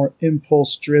more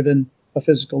a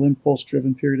physical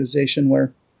impulse-driven periodization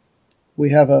where we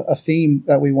have a theme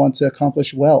that we want to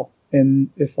accomplish well. And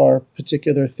if our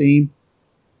particular theme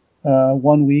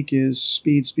 1 week is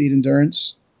speed,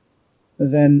 endurance,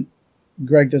 then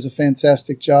Greg does a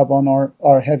fantastic job on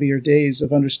our heavier days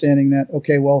of understanding that,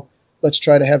 okay, well, let's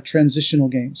try to have transitional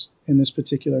games in this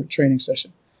particular training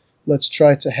session. Let's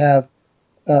try to have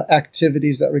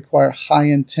activities that require high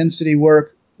intensity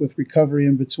work with recovery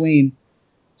in between,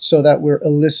 so that we're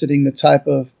eliciting the type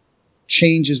of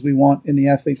changes we want in the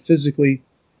athlete physically,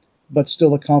 but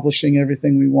still accomplishing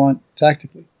everything we want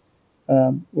tactically.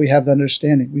 We have the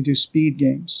understanding. We do speed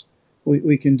games.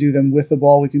 We can do them with the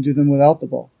ball. We can do them without the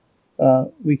ball.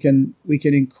 We can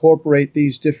incorporate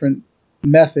these different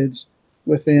methods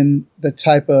within the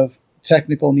type of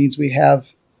technical needs we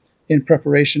have in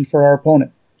preparation for our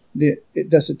opponent.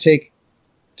 Does it take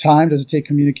time? Does it take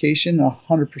communication?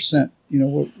 100%.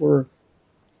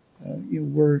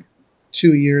 We're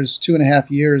 2.5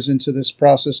 years into this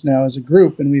process now as a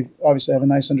group, and we obviously have a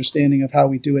nice understanding of how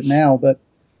we do it now. But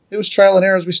it was trial and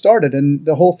error as we started, and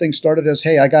the whole thing started as,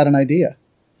 "Hey, I got an idea,"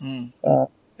 and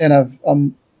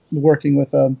I'm working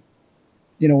with a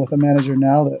manager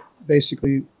now that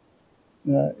basically,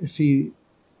 if he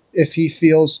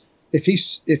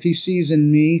sees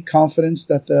in me confidence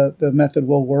that the method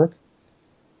will work,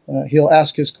 he'll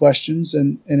ask his questions,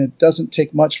 and it doesn't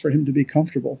take much for him to be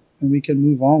comfortable, and we can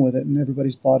move on with it, and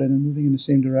everybody's bought in and moving in the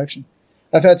same direction.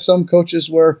 I've had some coaches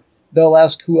where they'll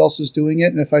ask who else is doing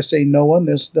it, and if I say no one,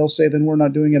 they'll say then we're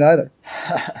not doing it either.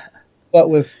 But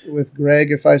with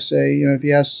Greg, if I say, if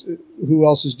he asks who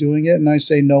else is doing it, and I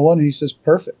say no one, he says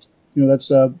perfect. That's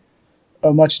a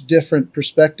much different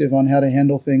perspective on how to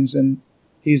handle things, and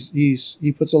he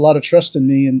puts a lot of trust in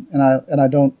me, and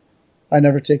I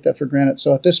never take that for granted.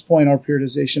 So at this point, our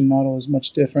periodization model is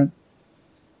much different,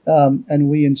 and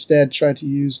we instead try to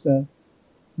use the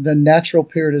natural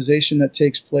periodization that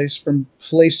takes place from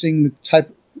placing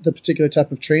the particular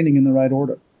type of training in the right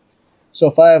order. So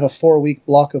if I have a 4-week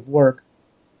block of work,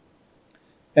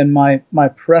 and my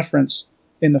preference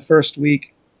in the first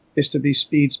week is to be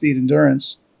speed,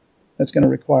 endurance, that's going to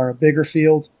require a bigger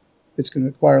field. It's going to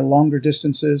require longer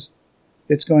distances.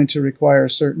 It's going to require a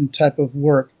certain type of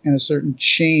work and a certain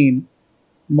chain,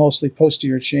 mostly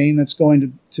posterior chain, that's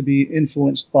going to be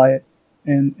influenced by it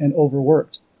and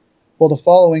overworked. Well, the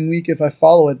following week, if I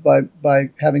follow it by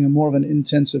having a more of an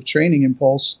intensive training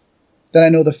impulse, then I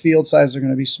know the field sizes are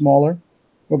going to be smaller.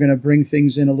 We're going to bring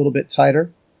things in a little bit tighter.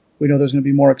 We know there's going to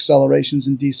be more accelerations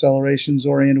and decelerations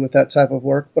oriented with that type of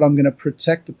work, but I'm going to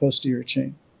protect the posterior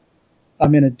chain.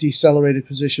 I'm in a decelerated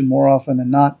position more often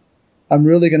than not. I'm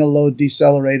really going to load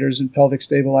decelerators and pelvic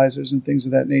stabilizers and things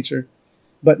of that nature,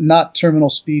 but not terminal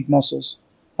speed muscles.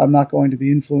 I'm not going to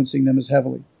be influencing them as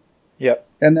heavily. Yep.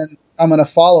 And then I'm going to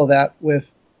follow that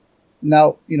with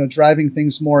now, driving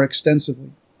things more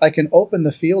extensively. I can open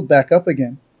the field back up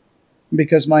again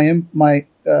because my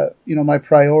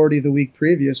priority the week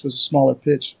previous was a smaller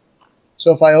pitch.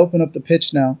 So if I open up the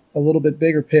pitch now, a little bit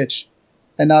bigger pitch,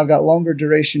 and now I've got longer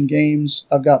duration games,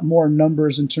 I've got more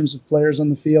numbers in terms of players on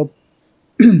the field.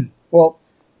 Well,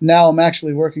 now I'm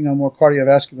actually working on more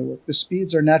cardiovascular work. The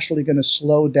speeds are naturally going to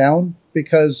slow down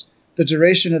because the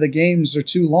duration of the games are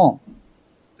too long.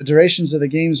 The durations of the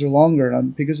games are longer,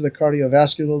 and because of the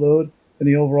cardiovascular load and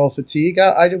the overall fatigue,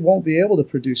 I won't be able to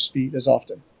produce speed as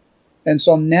often. And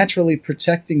so I'm naturally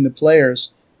protecting the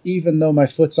players, even though my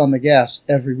foot's on the gas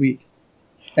every week.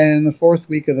 And in the 4th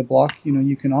week of the block,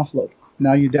 you can offload.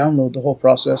 Now you download the whole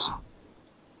process.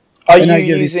 Are you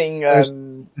using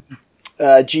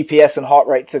GPS and heart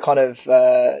rate to kind of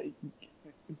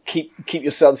keep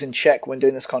yourselves in check when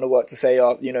doing this kind of work, to say,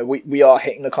 we are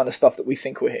hitting the kind of stuff that we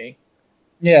think we're hitting?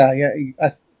 Yeah.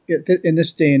 In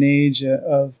this day and age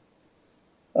of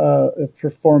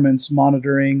performance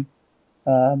monitoring,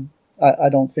 I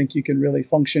don't think you can really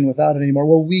function without it anymore.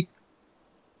 Well,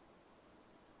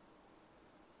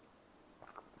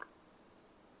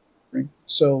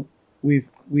 so we've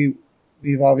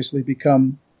obviously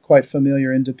become quite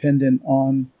familiar and dependent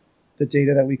on the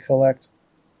data that we collect.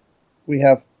 We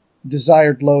have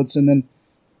desired loads, and then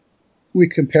we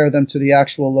compare them to the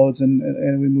actual loads,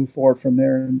 and we move forward from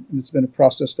there. And it's been a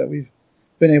process that we've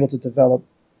been able to develop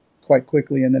quite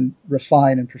quickly and then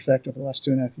refine and perfect over the last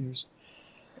 2.5 years.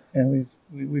 And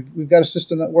we've got a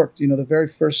system that worked. You know, the very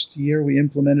first year we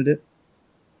implemented it,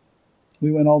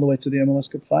 we went all the way to the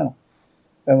MLS Cup final,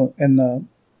 and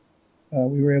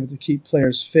we were able to keep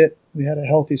players fit. We had a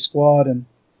healthy squad, and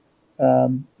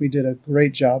we did a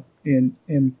great job in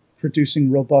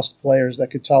producing robust players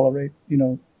that could tolerate,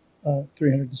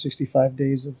 365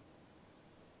 days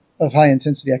of high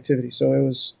intensity activity. So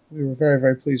we were very,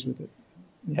 very pleased with it.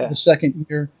 Yeah. The second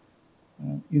year,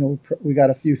 we got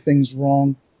a few things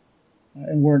wrong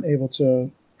and weren't able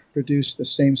to produce the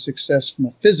same success from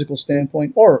a physical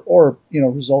standpoint or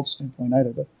results standpoint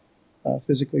either. But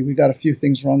physically, we got a few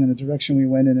things wrong in the direction we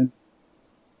went in and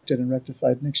did and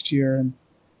rectified next year.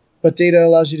 But data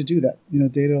allows you to do that.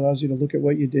 Data allows you to look at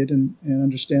what you did and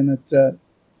understand that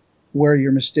where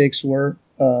your mistakes were.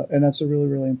 And that's a really,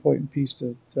 really important piece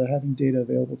to having data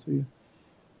available to you.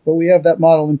 But we have that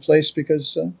model in place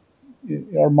because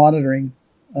our monitoring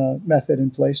method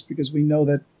in place because we know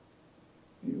that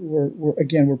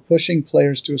we're pushing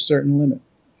players to a certain limit.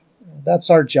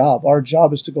 That's our job. Our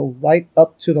job is to go right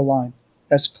up to the line,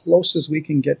 as close as we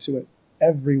can get to it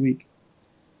every week.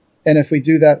 And if we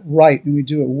do that right and we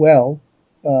do it well,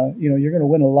 you're going to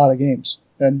win a lot of games.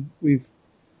 And we've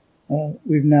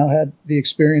now had the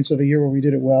experience of a year where we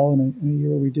did it well and a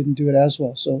year where we didn't do it as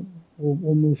well. So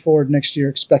we'll move forward next year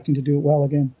expecting to do it well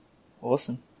again.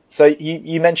 Awesome. So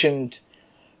you mentioned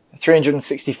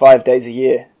 365 days a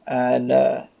year, and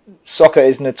soccer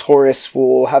is notorious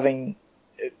for having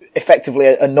effectively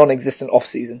a non-existent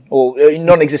off-season or a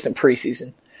non-existent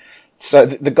pre-season. So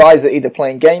the guys are either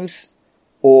playing games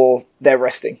or they're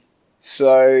resting.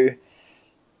 So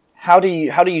how do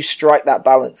you strike that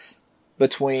balance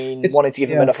between wanting to give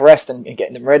them enough rest and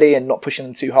getting them ready and not pushing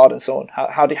them too hard and so on?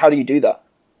 How do you do that?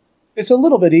 It's a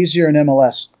little bit easier in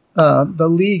MLS. The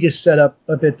league is set up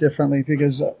a bit differently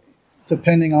because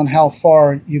depending on how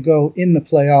far you go in the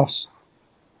playoffs,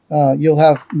 you'll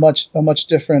have a much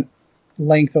different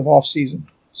length of off season.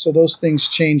 So those things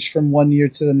change from one year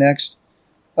to the next,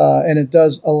 and it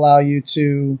does allow you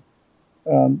to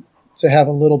have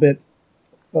a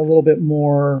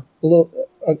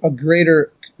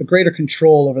greater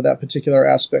control over that particular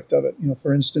aspect of it.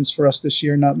 For instance, for us this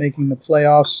year, not making the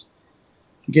playoffs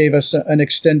gave us an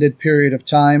extended period of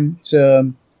time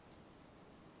to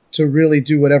really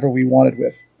do whatever we wanted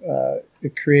with.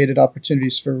 It created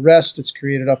opportunities for rest. It's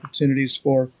created opportunities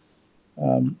for,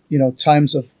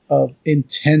 times of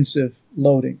intensive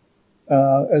loading,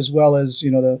 as well as,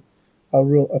 a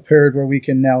period where we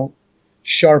can now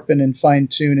sharpen and fine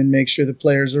tune and make sure the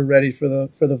players are ready for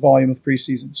the volume of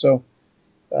preseason. So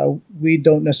we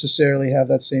don't necessarily have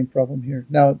that same problem here.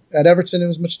 Now at Everton, it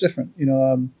was much different.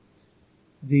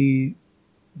 The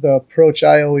approach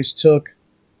I always took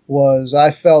was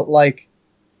I felt like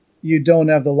you don't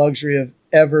have the luxury of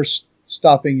ever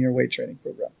stopping your weight training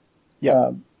program.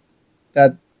 Yeah.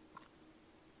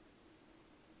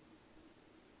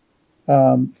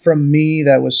 From me,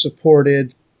 that was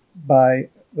supported by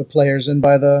the players and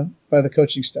by the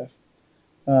coaching staff.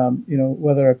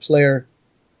 Whether a player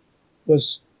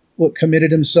was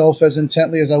committed himself as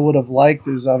intently as I would have liked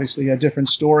is obviously a different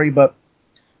story, but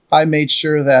I made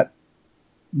sure that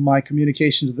my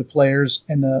communication to the players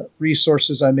and the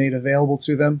resources I made available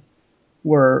to them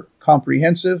were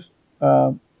comprehensive,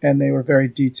 and they were very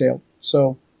detailed.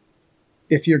 So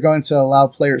if you're going to allow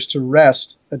players to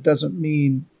rest, that doesn't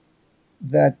mean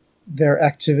that their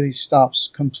activity stops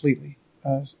completely.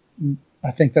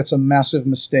 I think that's a massive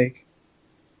mistake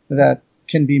that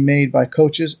can be made by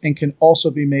coaches and can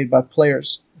also be made by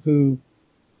players who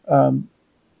kind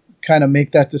of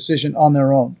make that decision on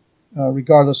their own,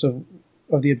 regardless of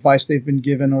the advice they've been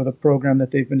given or the program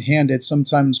that they've been handed.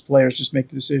 Sometimes players just make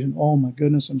the decision, oh my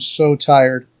goodness, I'm so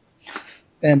tired,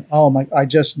 and I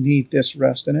just need this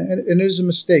rest. And it is a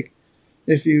mistake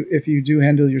if you do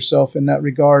handle yourself in that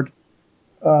regard,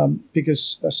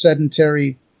 because a sudden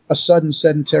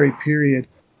sedentary period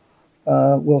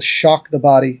will shock the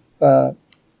body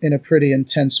in a pretty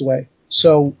intense way.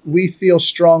 So we feel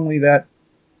strongly that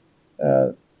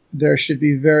there should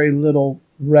be very little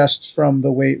rest from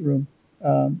the weight room.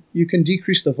 You can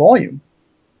decrease the volume,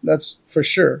 that's for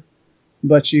sure,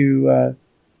 but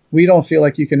we don't feel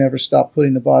like you can ever stop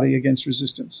putting the body against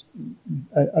resistance.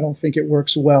 I don't think it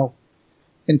works well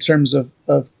in terms of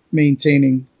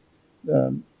maintaining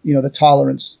the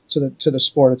tolerance to the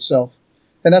sport itself.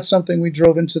 And that's something we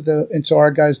drove into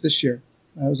our guys this year.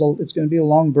 It's going to be a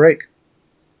long break.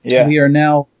 Yeah.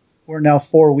 We're now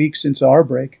 4 weeks into our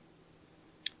break,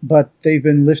 but they've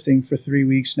been lifting for 3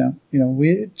 weeks now.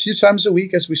 2 times a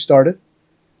week as we started,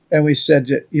 and we said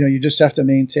that, you just have to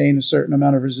maintain a certain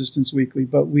amount of resistance weekly.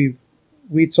 But we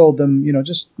told them,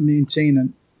 just maintain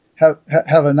and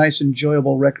have a nice,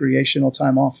 enjoyable recreational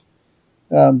time off.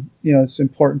 It's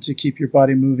important to keep your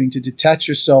body moving, to detach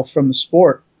yourself from the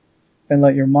sport and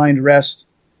let your mind rest,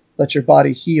 let your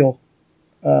body heal,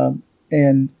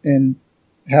 and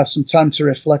have some time to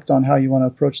reflect on how you want to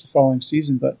approach the following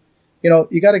season. But,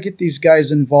 you got to get these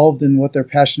guys involved in what they're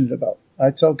passionate about. I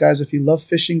tell guys, if you love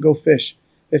fishing, go fish.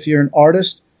 If you're an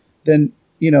artist, then,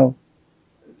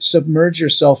 submerge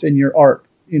yourself in your art.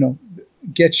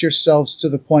 Get yourselves to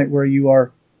the point where you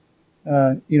are,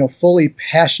 fully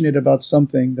passionate about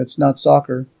something that's not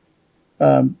soccer,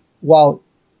 while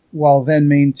then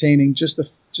maintaining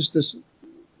the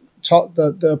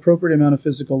appropriate amount of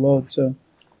physical load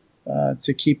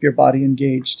to keep your body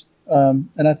engaged.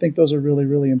 And I think those are really,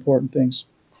 really important things.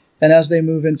 And as they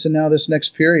move into now this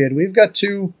next period, we've got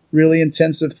 2 really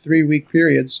intensive 3-week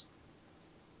periods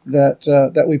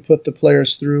that we put the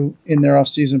players through in their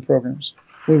off-season programs.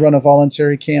 We run a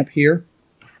voluntary camp here,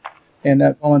 and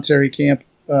that voluntary camp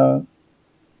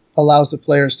allows the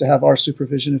players to have our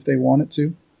supervision if they want it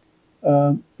to.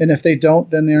 And if they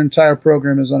don't, then their entire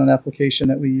program is on an application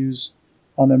that we use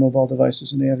on their mobile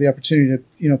devices, and they have the opportunity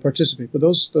to participate. But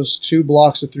those 2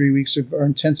 blocks of 3 weeks are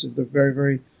intensive. They're very,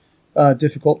 very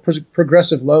difficult,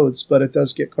 progressive loads, but it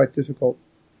does get quite difficult.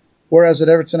 Whereas at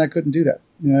Everton, I couldn't do that.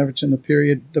 Everton,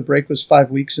 the break was 5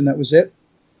 weeks, and that was it.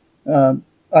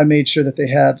 I made sure that they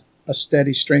had a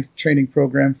steady strength training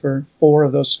program for 4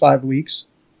 of those 5 weeks.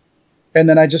 And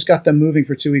then I just got them moving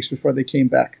for 2 weeks before they came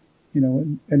back,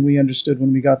 and we understood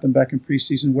when we got them back in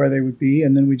preseason where they would be.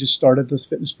 And then we just started the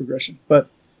fitness progression. But,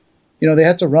 they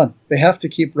had to run. They have to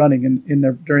keep running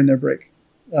during their break.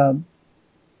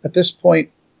 At this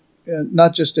point,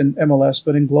 not just in MLS,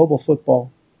 but in global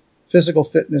football, physical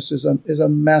fitness is a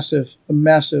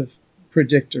massive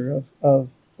predictor of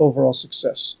overall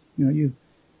success.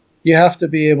 You have to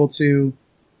be able to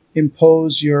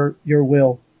impose your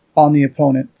will on the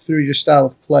opponent through your style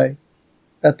of play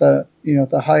at the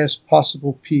highest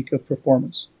possible peak of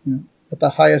performance, at the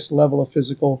highest level of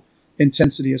physical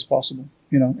intensity as possible,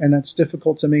 and that's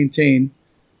difficult to maintain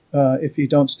if you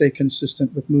don't stay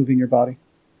consistent with moving your body.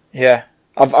 Yeah.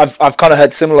 I've kind of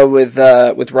heard similar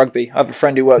with rugby. I have a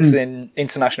friend who works in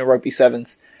international rugby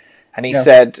sevens, and he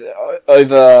said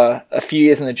over a few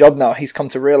years in the job now, he's come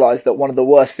to realize that one of the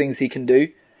worst things he can do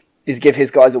is give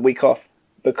his guys a week off,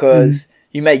 because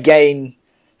you may gain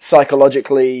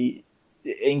psychologically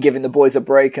in giving the boys a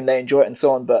break and they enjoy it and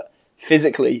so on, but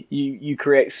physically you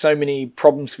create so many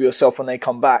problems for yourself when they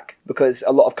come back, because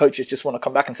a lot of coaches just want to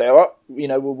come back and say, all right,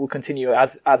 we'll continue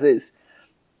as is.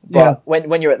 But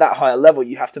when you're at that higher level,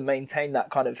 you have to maintain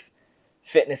that kind of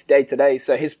fitness day to day.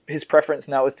 So his preference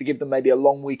now is to give them maybe a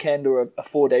long weekend or a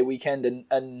 4-day weekend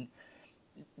and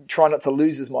try not to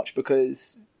lose as much,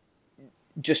 because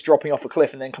just dropping off a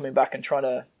cliff and then coming back and trying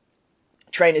to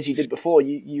train as you did before,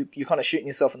 you're kind of shooting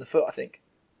yourself in the foot, I think.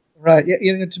 Right.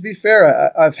 Yeah. To be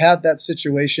fair, I've had that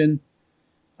situation.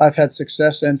 I've had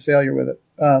success and failure with it.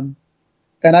 And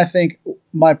I think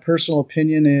my personal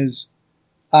opinion is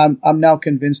I'm now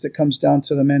convinced it comes down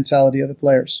to the mentality of the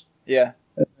players. Yeah.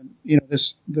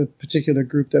 The particular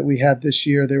group that we had this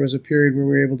year, there was a period where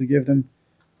we were able to give them,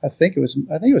 I think it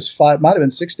was 5, might have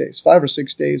been 6 days, 5 or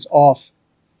 6 days off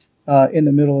in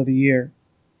the middle of the year.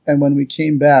 And when we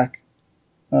came back,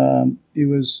 it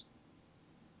was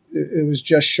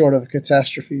just short of a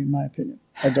catastrophe, in my opinion.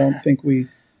 I don't think we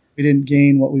didn't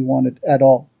gain what we wanted at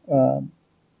all.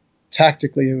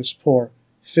 Tactically, it was poor.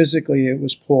 Physically, it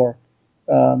was poor.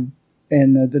 And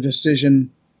the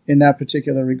decision in that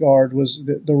particular regard was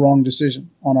the wrong decision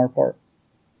on our part.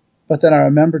 But then I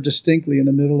remember distinctly in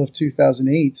the middle of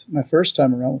 2008, my first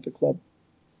time around with the club,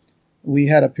 we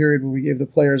had a period where we gave the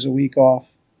players a week off.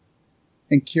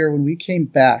 And Kira, when we came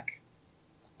back,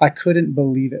 I couldn't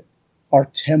believe it. Our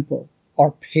tempo,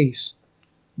 our pace,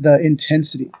 the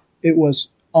intensity, it was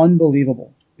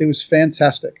unbelievable. It was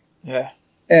fantastic. Yeah.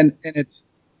 And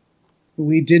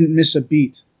we didn't miss a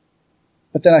beat.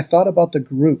 But then I thought about the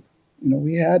group.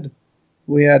 We had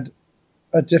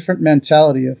a different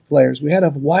mentality of players. We had a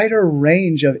wider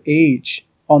range of age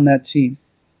on that team.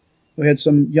 We had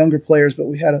some younger players, but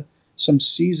we had some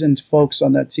seasoned folks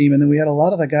on that team. And then we had a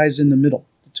lot of the guys in the middle,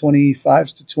 the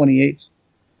 25s to 28s.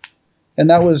 And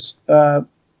that was, I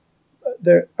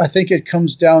think it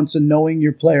comes down to knowing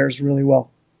your players really well,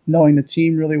 knowing the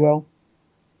team really well,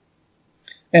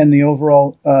 and the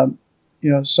overall,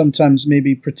 sometimes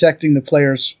maybe protecting the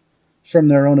players from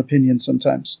their own opinions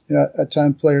sometimes. At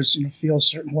times players, feel a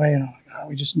certain way and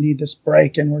we just need this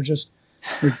break and we're just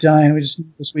we're dying. We just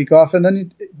need this week off. And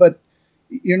then, but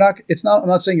you're not, it's not, I'm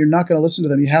not saying you're not going to listen to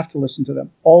them. You have to listen to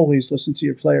them. Always listen to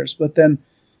your players. But then,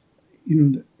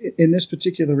 in this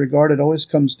particular regard, it always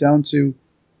comes down to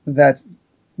that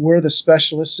we're the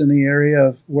specialists in the area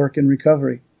of work and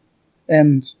recovery.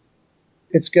 And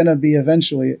it's going to be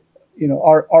eventually,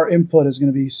 our input is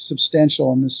going to be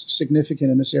substantial and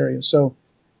significant in this area. So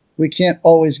we can't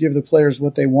always give the players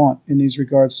what they want in these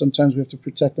regards. Sometimes we have to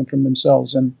protect them from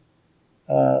themselves. And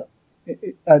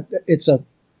it's a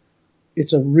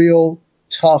real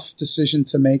tough decision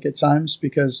to make at times,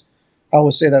 because I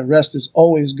would say that rest is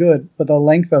always good, but the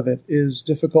length of it is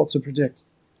difficult to predict,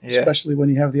 especially when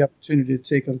you have the opportunity to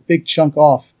take a big chunk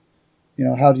off.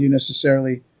 How do you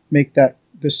necessarily make that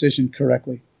decision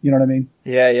correctly? You know what I mean?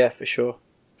 Yeah, for sure.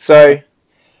 So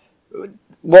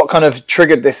what kind of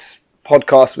triggered this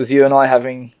podcast was you and I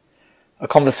having a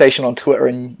conversation on Twitter,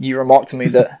 and you remarked to me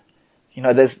that,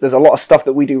 there's a lot of stuff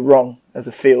that we do wrong as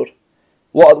a field.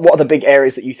 What are the big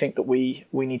areas that you think that we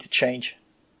need to change?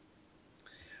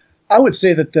 I would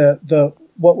say that the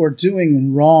what we're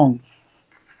doing wrong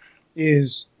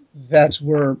is that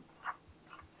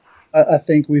I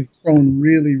think we've grown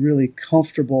really, really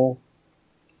comfortable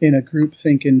in a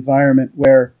groupthink environment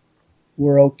where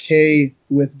we're okay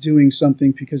with doing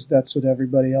something because that's what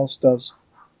everybody else does.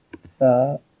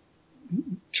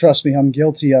 Trust me, I'm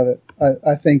guilty of it.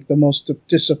 I think the most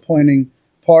disappointing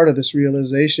part of this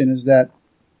realization is that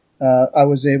I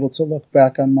was able to look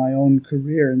back on my own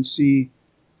career and see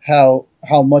how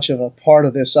much of a part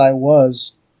of this I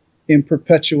was in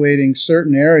perpetuating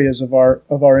certain areas of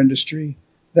our industry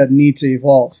that need to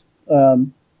evolve.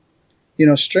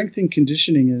 Strength and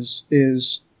conditioning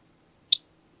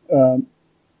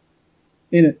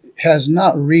has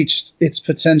not reached its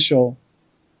potential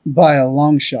by a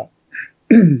long shot.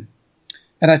 And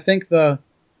I think the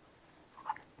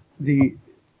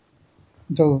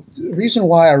reason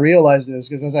why I realized this is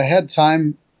because as I had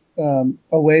time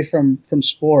away from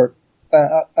sport,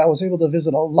 I was able to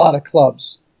visit a lot of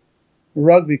clubs,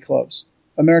 rugby clubs,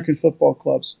 American football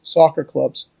clubs, soccer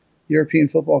clubs, European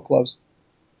football clubs.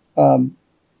 And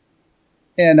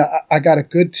I got a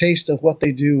good taste of what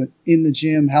they do in the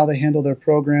gym, how they handle their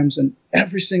programs. And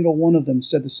every single one of them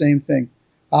said the same thing.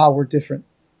 We're different.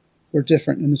 We're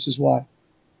different, and this is why.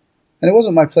 And it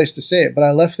wasn't my place to say it, but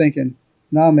I left thinking,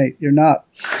 nah, mate, you're not.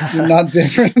 You're not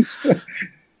different.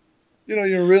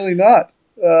 You're really not.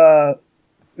 And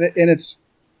it's,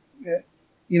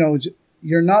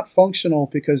 you're not functional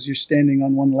because you're standing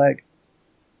on one leg.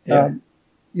 Yeah.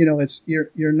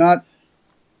 You're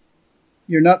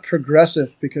not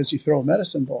progressive because you throw a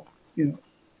medicine ball.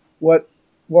 What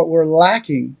we're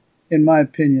lacking, in my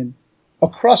opinion,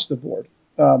 across the board,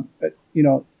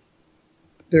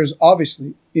 there's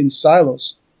obviously in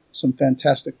silos some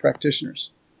fantastic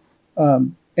practitioners,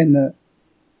 and then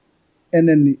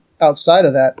outside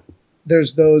of that,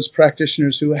 there's those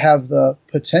practitioners who have the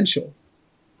potential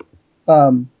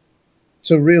to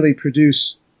really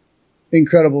produce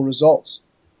incredible results,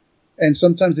 and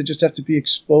sometimes they just have to be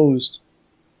exposed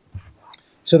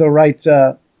to the right,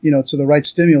 to the right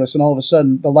stimulus, and all of a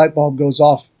sudden the light bulb goes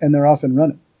off and they're off and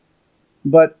running.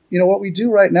 But what we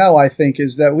do right now, I think,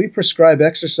 is that we prescribe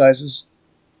exercises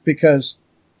because,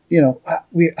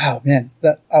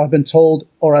 that I've been told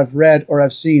or I've read or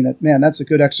I've seen that, man, that's a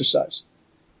good exercise.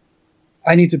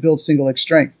 I need to build single leg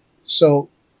strength. So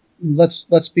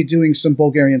let's be doing some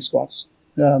Bulgarian squats.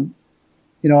 I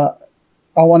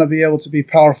want to be able to be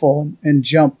powerful and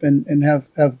jump and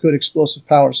have good explosive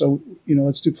power. So,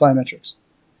 let's do plyometrics.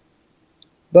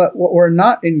 But what we're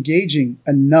not engaging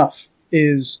enough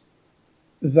is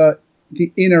the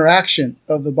interaction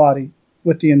of the body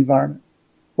with the environment.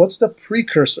 What's the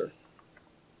precursor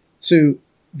to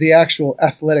the actual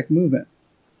athletic movement?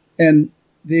 And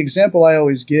the example I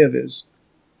always give is,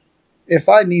 if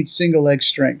I need single leg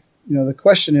strength, the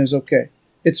question is, okay,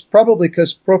 it's probably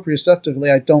because proprioceptively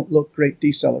I don't look great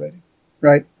decelerating,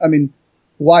 right? I mean,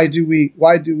 why do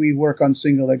we work on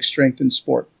single leg strength in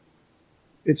sport?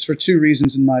 It's for two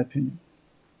reasons, in my opinion.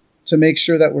 To make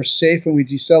sure that we're safe when we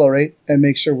decelerate, and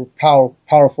make sure we're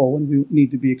powerful when we need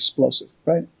to be explosive,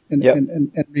 right? And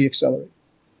re-accelerate.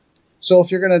 So if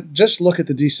you're going to just look at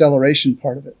the deceleration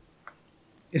part of it,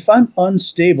 if I'm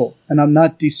unstable and I'm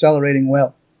not decelerating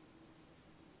well,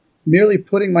 merely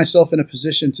putting myself in a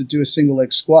position to do a single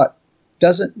leg squat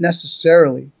doesn't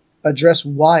necessarily address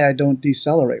why I don't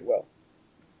decelerate well.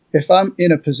 If I'm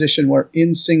in a position where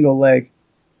in single leg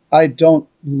I don't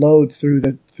load through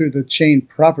the chain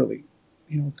properly,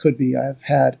 it could be I've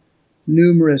had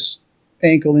numerous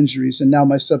ankle injuries and now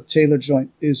my subtalar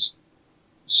joint is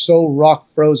so rock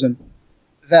frozen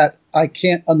that I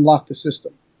can't unlock the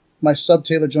system. My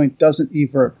subtalar joint doesn't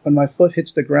evert. When my foot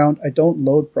hits the ground, I don't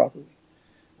load properly.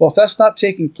 Well, if that's not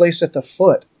taking place at the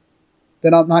foot,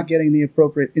 then I'm not getting the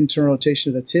appropriate internal rotation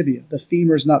of the tibia. The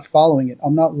femur's not following it.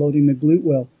 I'm not loading the glute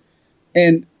well.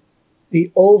 And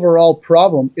the overall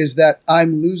problem is that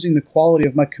I'm losing the quality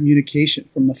of my communication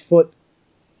from the foot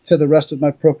to the rest of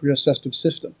my proprioceptive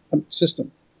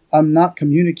system. I'm not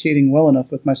communicating well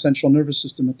enough with my central nervous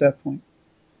system at that point.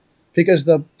 Because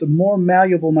the more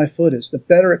malleable my foot is, the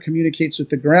better it communicates with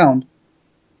the ground,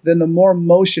 then the more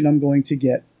motion I'm going to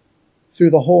get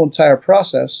through the whole entire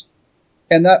process.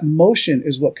 And that motion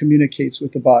is what communicates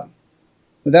with the body.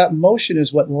 That motion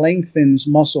is what lengthens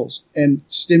muscles and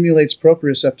stimulates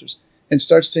proprioceptors and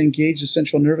starts to engage the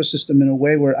central nervous system in a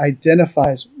way where it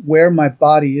identifies where my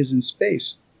body is in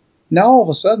space. Now, all of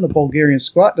a sudden, the Bulgarian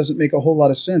squat doesn't make a whole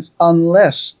lot of sense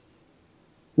unless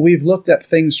we've looked at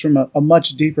things from a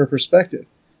much deeper perspective.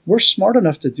 We're smart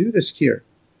enough to do this here.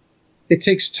 It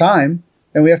takes time,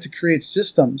 and we have to create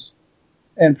systems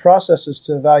and processes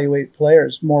to evaluate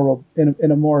players more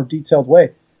in a more detailed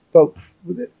way. But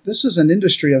this is an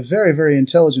industry of very, very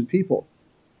intelligent people.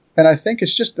 And I think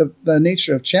it's just the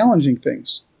nature of challenging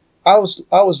things. I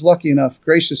was lucky enough,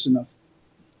 gracious enough,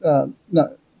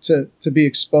 to be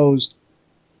exposed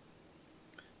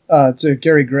to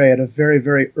Gary Gray at a very,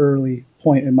 very early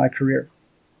point in my career.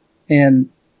 And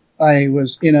I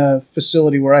was in a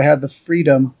facility where I had the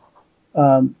freedom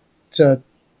to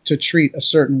treat a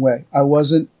certain way. I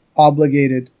wasn't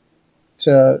obligated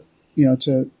to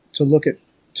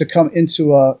come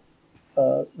into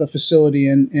the facility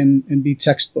and be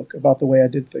textbook about the way I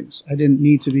did things. I didn't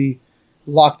need to be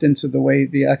locked into the way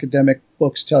the academic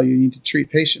books tell you need to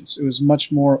treat patients. It was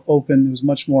much more open. It was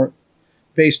much more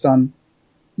based on,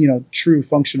 true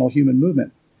functional human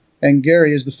movement. And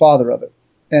Gary is the father of it.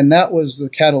 And that was the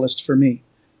catalyst for me.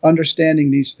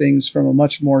 Understanding these things from a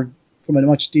much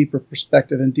deeper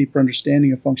perspective and deeper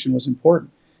understanding of function was important.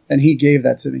 And he gave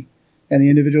that to me. And the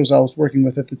individuals I was working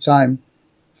with at the time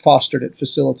fostered it,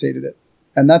 facilitated it.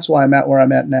 And that's why I'm at where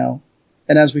I'm at now.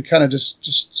 And as we kind of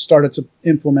just started to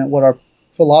implement what our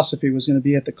philosophy was going to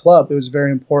be at the club, it was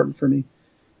very important for me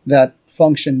that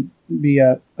function be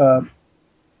a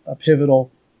pivotal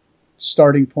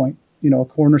starting point, a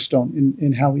cornerstone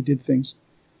in how we did things.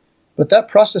 But that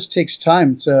process takes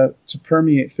time to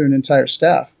permeate through an entire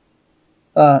staff.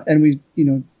 And we,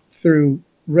 through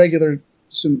regular,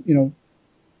 CPD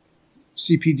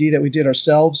that we did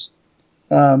ourselves,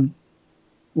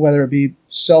 whether it be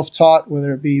self-taught,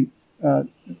 whether it be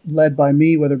led by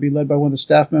me, whether it be led by one of the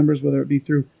staff members, whether it be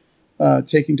through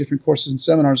taking different courses and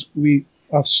seminars, we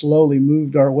have slowly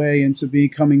moved our way into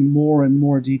becoming more and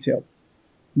more detailed,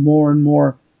 more and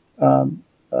more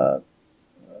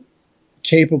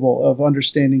capable of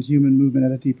understanding human movement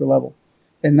at a deeper level.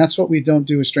 And that's what we don't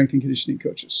do as strength and conditioning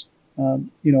coaches.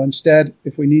 Instead,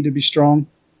 if we need to be strong,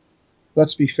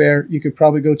 let's be fair, you could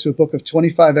probably go to a book of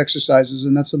 25 exercises,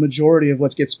 and that's the majority of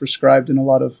what gets prescribed in a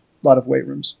lot of weight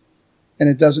rooms. And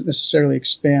it doesn't necessarily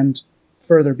expand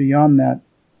further beyond that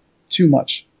too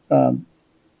much. And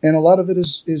a lot of it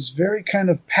is very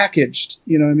kind of packaged.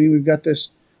 We've got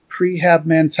this prehab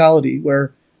mentality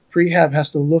where prehab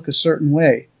has to look a certain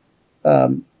way.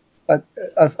 I've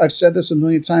said this a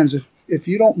million times. If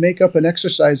you don't make up an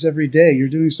exercise every day, you're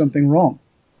doing something wrong.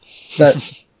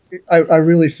 That I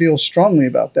really feel strongly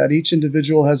about that. Each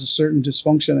individual has a certain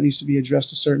dysfunction that needs to be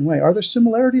addressed a certain way. Are there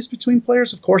similarities between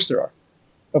players? Of course there are.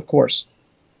 Of course.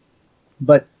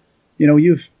 But,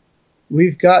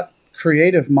 we've got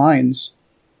creative minds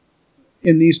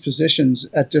in these positions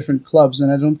at different clubs,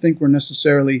 and I don't think we're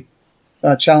necessarily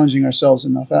challenging ourselves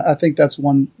enough. I think that's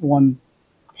one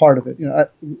part of it.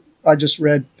 I just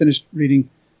finished reading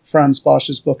Franz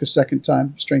Bosch's book a second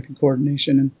time, Strength and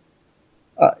Coordination, and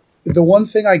the one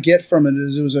thing I get from it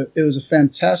is it was a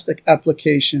fantastic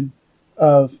application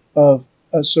of a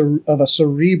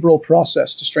cerebral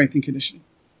process to strength and conditioning.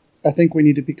 I think we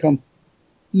need to become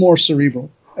more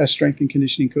cerebral as strength and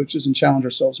conditioning coaches and challenge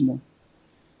ourselves more.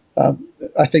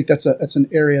 I think that's an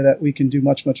area that we can do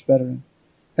much, much better in.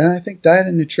 And I think diet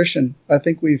and nutrition, I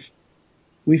think we've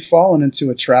fallen into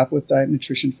a trap with diet and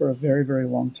nutrition for a very, very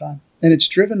long time. And it's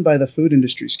driven by the food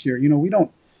industry's cure. We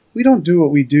don't do what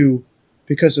we do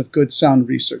because of good, sound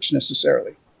research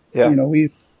necessarily. Yeah.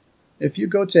 If you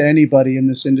go to anybody in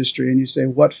this industry and you say,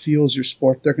 what fuels your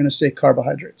sport? They're going to say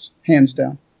carbohydrates, hands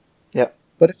down. Yeah.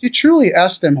 But if you truly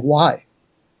ask them why,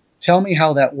 tell me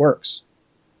how that works.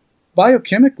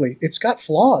 Biochemically, it's got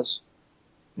flaws,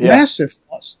 massive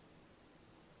flaws.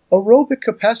 Aerobic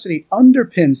capacity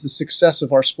underpins the success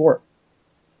of our sport.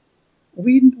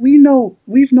 We've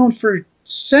known for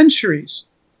centuries,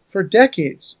 for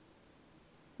decades,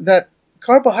 that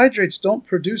carbohydrates don't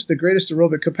produce the greatest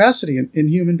aerobic capacity in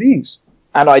human beings.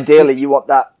 And ideally, you want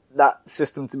that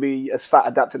system to be as fat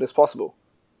adapted as possible.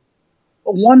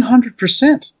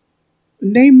 100%.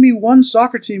 Name me one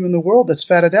soccer team in the world that's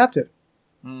fat adapted.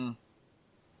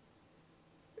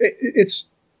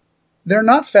 They're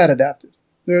not fat adapted.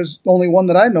 There's only one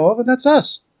that I know of, and that's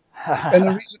us.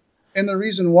 and the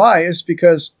reason why is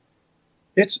because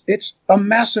it's a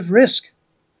massive risk.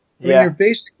 You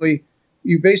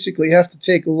basically have to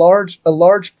take a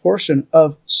large portion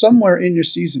of somewhere in your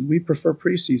season. We prefer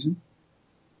preseason,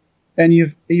 and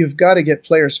you've got to get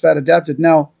players fat adapted.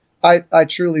 Now, I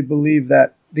truly believe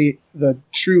that the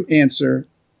true answer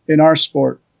in our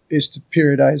sport is to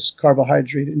periodize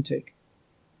carbohydrate intake.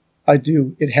 I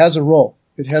do. It has a role.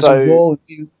 It has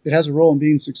a role in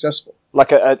being successful.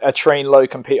 Like a train low,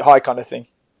 compete high kind of thing.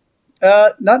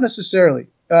 Not necessarily.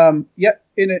 Yeah,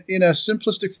 in a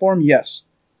simplistic form, yes.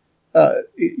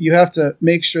 You have to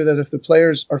make sure that if the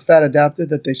players are fat adapted,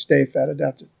 that they stay fat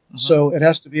adapted. Mm-hmm. So it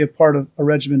has to be a part of a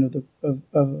regimen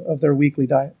of their weekly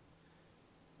diet.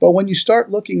 But when you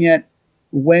start looking at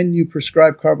when you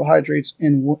prescribe carbohydrates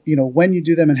and when you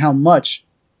do them and how much,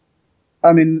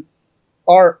 I mean,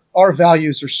 our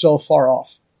values are so far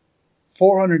off.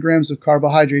 400 grams of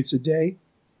carbohydrates a day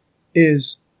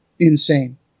is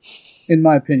insane, in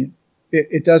my opinion.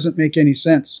 It doesn't make any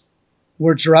sense.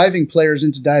 We're driving players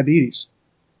into diabetes.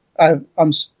 I've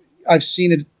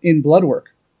seen it in blood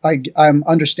work. I'm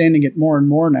understanding it more and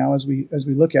more now as we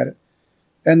look at it.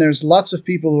 And there's lots of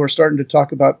people who are starting to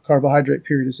talk about carbohydrate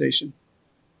periodization.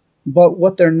 But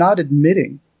what they're not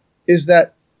admitting is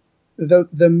that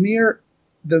the mere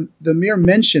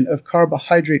mention of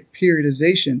carbohydrate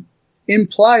periodization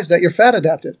implies that you're fat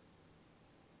adapted.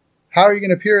 How are you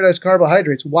going to periodize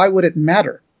carbohydrates? Why would it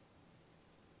matter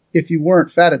if you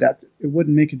weren't fat adapted? It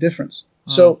wouldn't make a difference.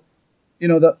 So,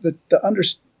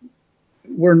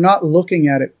 we're not looking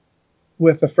at it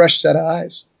with a fresh set of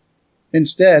eyes.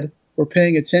 Instead, we're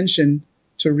paying attention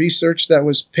to research that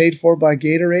was paid for by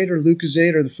Gatorade or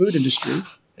Lucozade or the food industry.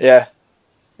 Yeah.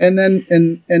 And then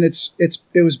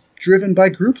it was driven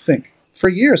by groupthink for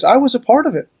years. I was a part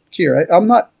of it, Keir. I'm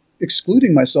not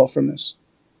excluding myself from this.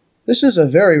 This is a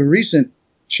very recent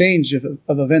change of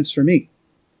events for me.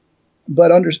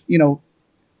 But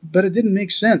but it didn't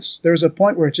make sense. There was a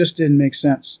point where it just didn't make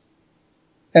sense.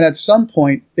 And at some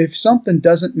point, if something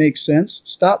doesn't make sense,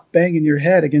 stop banging your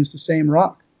head against the same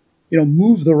rock.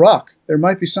 Move the rock. There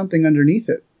might be something underneath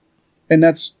it. And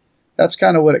that's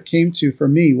kind of what it came to for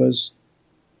me was,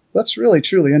 let's really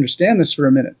truly understand this for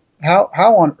a minute. How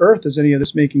on earth is any of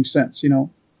this making sense?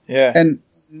 Yeah. And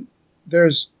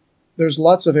there's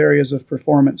lots of areas of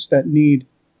performance that need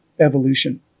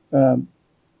evolution.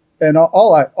 And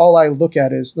all I look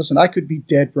at is, listen, I could be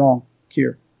dead wrong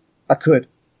here. I could.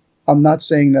 I'm not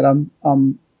saying that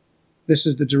this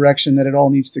is the direction that it all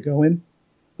needs to go in,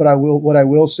 but what I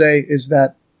will say is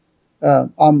that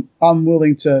I'm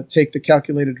willing to take the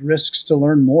calculated risks to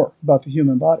learn more about the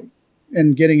human body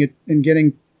and getting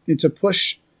it to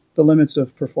push the limits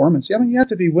of performance. I mean, you have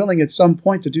to be willing at some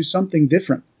point to do something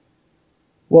different.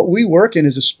 What we work in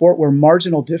is a sport where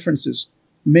marginal differences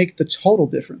make the total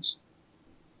difference.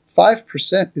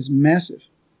 5% is massive.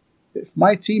 If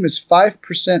my team is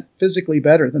 5% physically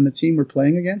better than the team we're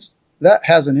playing against, that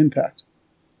has an impact.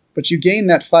 But you gain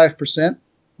that 5%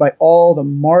 by all the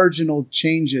marginal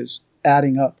changes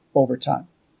adding up over time.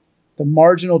 The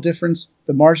marginal difference,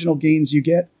 the marginal gains you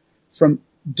get from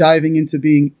diving into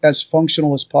being as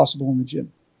functional as possible in the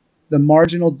gym. The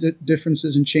marginal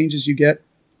differences and changes you get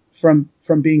from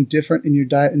being different in your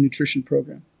diet and nutrition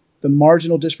program. The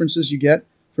marginal differences you get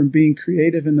from being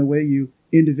creative in the way you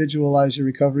individualize your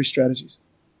recovery strategies.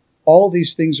 All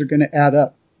these things are going to add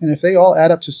up. And if they all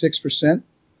add up to 6%,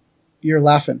 you're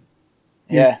laughing.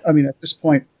 Yeah. I mean, at this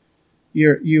point,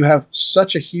 you have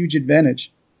such a huge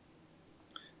advantage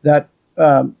that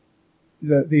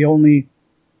the only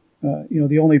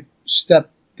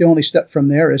step from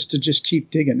there is to just keep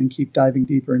digging and keep diving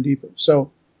deeper and deeper.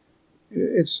 So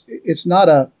it's not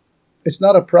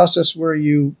a process where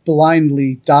you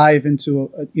blindly dive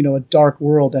into a dark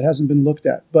world that hasn't been looked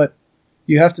at, but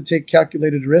you have to take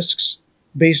calculated risks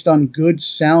based on good,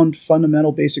 sound,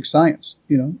 fundamental, basic science.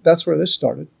 That's where this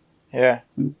started. Yeah,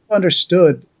 we've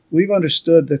understood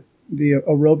the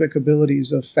aerobic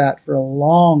abilities of fat for a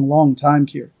long, long time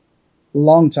here,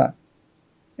 long time,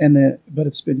 but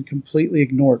it's been completely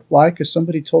ignored. Why? Because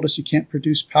somebody told us you can't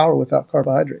produce power without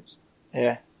carbohydrates.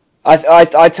 Yeah,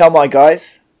 I tell my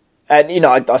guys. And,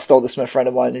 I stole this from a friend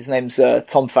of mine. His name's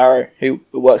Tom Farrow, who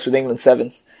works with England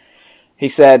Sevens. He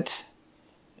said,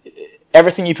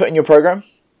 everything you put in your program,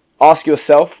 ask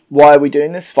yourself, why are we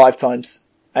doing this 5 times?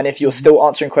 And if you're still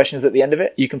answering questions at the end of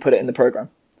it, you can put it in the program.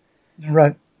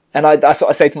 Right. And that's what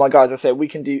I say to my guys. I say, we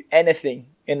can do anything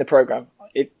in the program.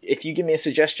 If you give me a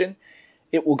suggestion,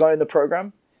 it will go in the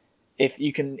program. If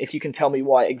you can tell me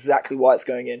exactly why it's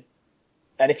going in.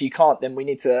 And if you can't, then we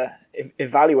need to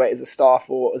evaluate as a staff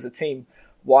or as a team,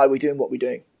 why are we doing what we're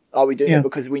doing? Are we doing it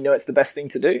because we know it's the best thing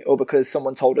to do, or because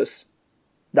someone told us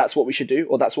that's what we should do,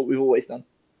 or that's what we've always done?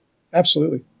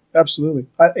 Absolutely. Absolutely.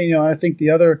 I think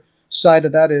the other side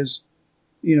of that is,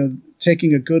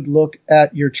 taking a good look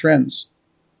at your trends,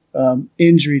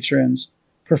 injury trends,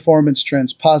 performance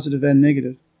trends, positive and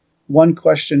negative. One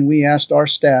question we asked our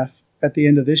staff at the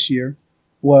end of this year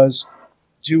was,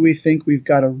 do we think we've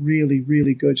got a really,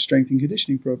 really good strength and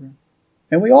conditioning program?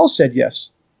 And we all said yes.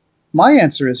 My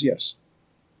answer is yes.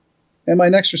 And my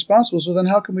next response was, well, then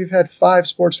how come we've had 5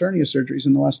 sports hernia surgeries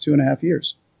in the last 2.5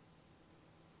 years?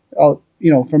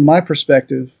 From my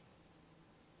perspective,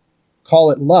 call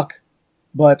it luck,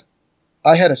 but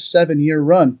I had a 7-year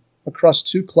run across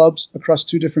 2 clubs, across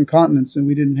 2 different continents, and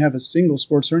we didn't have a single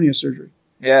sports hernia surgery.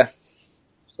 Yeah.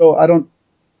 So I don't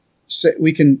say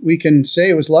we can say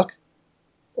it was luck,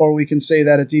 or we can say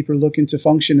that a deeper look into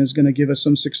function is going to give us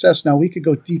some success. Now, we could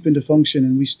go deep into function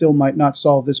and we still might not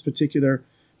solve this particular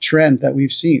trend that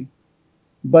we've seen.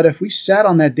 But if we sat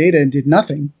on that data and did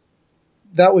nothing,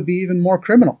 that would be even more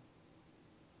criminal.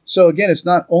 So again, it's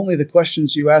not only the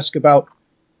questions you ask about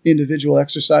individual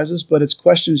exercises, but it's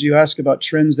questions you ask about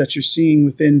trends that you're seeing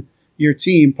within your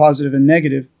team, positive and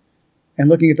negative, and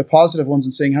looking at the positive ones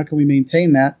and saying, how can we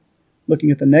maintain that?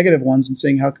 Looking at the negative ones and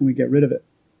saying, how can we get rid of it?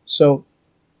 So,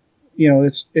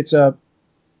 it's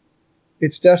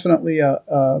definitely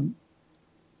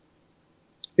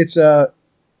it's a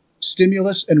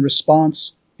stimulus and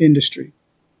response industry.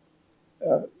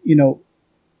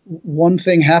 One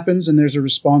thing happens and there's a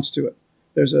response to it.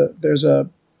 There's a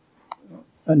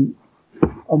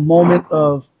moment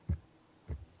of,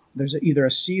 there's either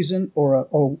a season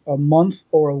or a month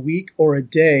or a week or a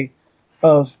day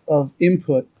of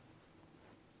input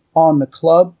on the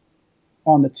club,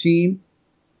 on the team,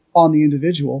 on the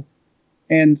individual,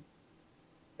 and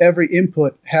every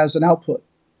input has an output,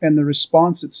 and the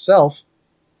response itself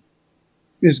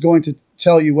is going to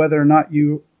tell you whether or not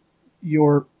the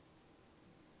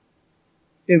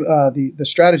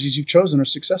strategies you've chosen are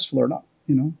successful or not.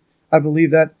 I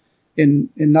believe that in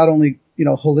not only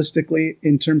holistically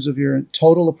in terms of your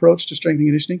total approach to strength and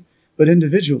conditioning, but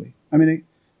individually. I mean,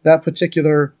 that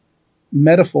particular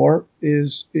metaphor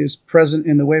is present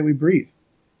in the way we breathe.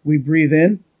 We breathe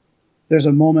in, there's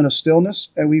a moment of stillness,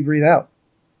 and we breathe out.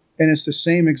 And it's the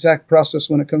same exact process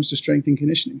when it comes to strength and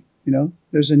conditioning.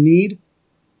 There's a need,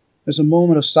 there's a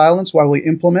moment of silence while we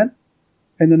implement,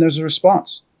 and then there's a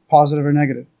response, positive or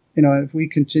negative. If we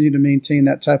continue to maintain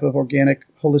that type of organic,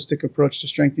 holistic approach to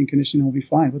strength and conditioning, we'll be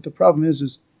fine. But the problem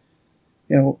is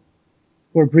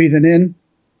we're breathing in,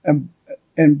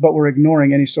 but we're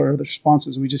ignoring any sort of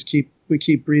responses. We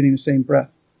keep breathing the same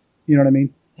breath. You know what I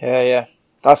mean? Yeah.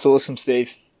 That's awesome,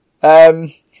 Steve. Where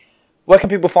can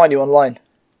people find you online?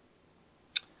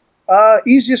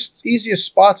 Easiest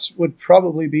spots would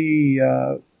probably be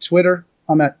Twitter.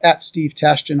 I'm at Steve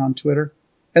Tashjian on Twitter.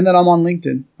 And then I'm on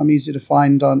LinkedIn. I'm easy to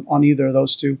find on either of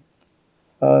those two.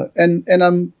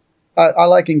 And I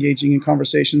like engaging in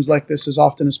conversations like this as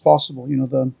often as possible.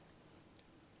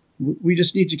 We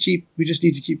just need to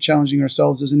keep challenging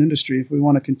ourselves as an industry if we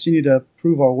want to continue to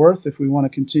prove our worth. If we want to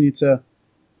continue to,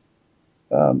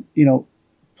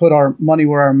 put our money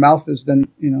where our mouth is, then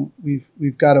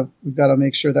we've got to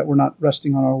make sure that we're not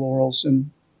resting on our laurels.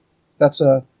 And that's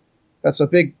a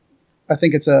big. I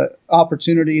think it's an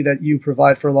opportunity that you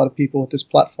provide for a lot of people with this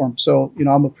platform. So,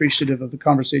 I'm appreciative of the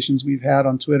conversations we've had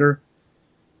on Twitter.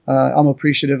 I'm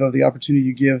appreciative of the opportunity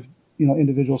you give,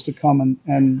 individuals to come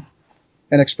and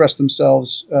express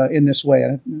themselves in this way.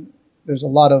 And there's a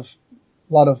lot of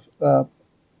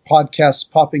podcasts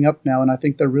popping up now, and I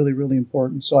think they're really, really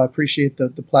important. So I appreciate the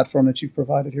platform that you've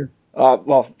provided here.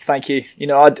 Well, thank you.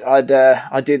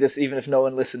 I'd do this even if no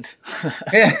one listened.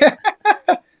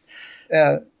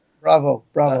 Yeah.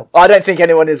 Bravo. I don't think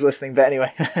anyone is listening, but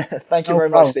anyway, thank you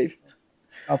very much, Steve.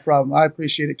 No problem. I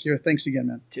appreciate it, Kira. Thanks again,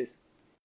 man. Cheers.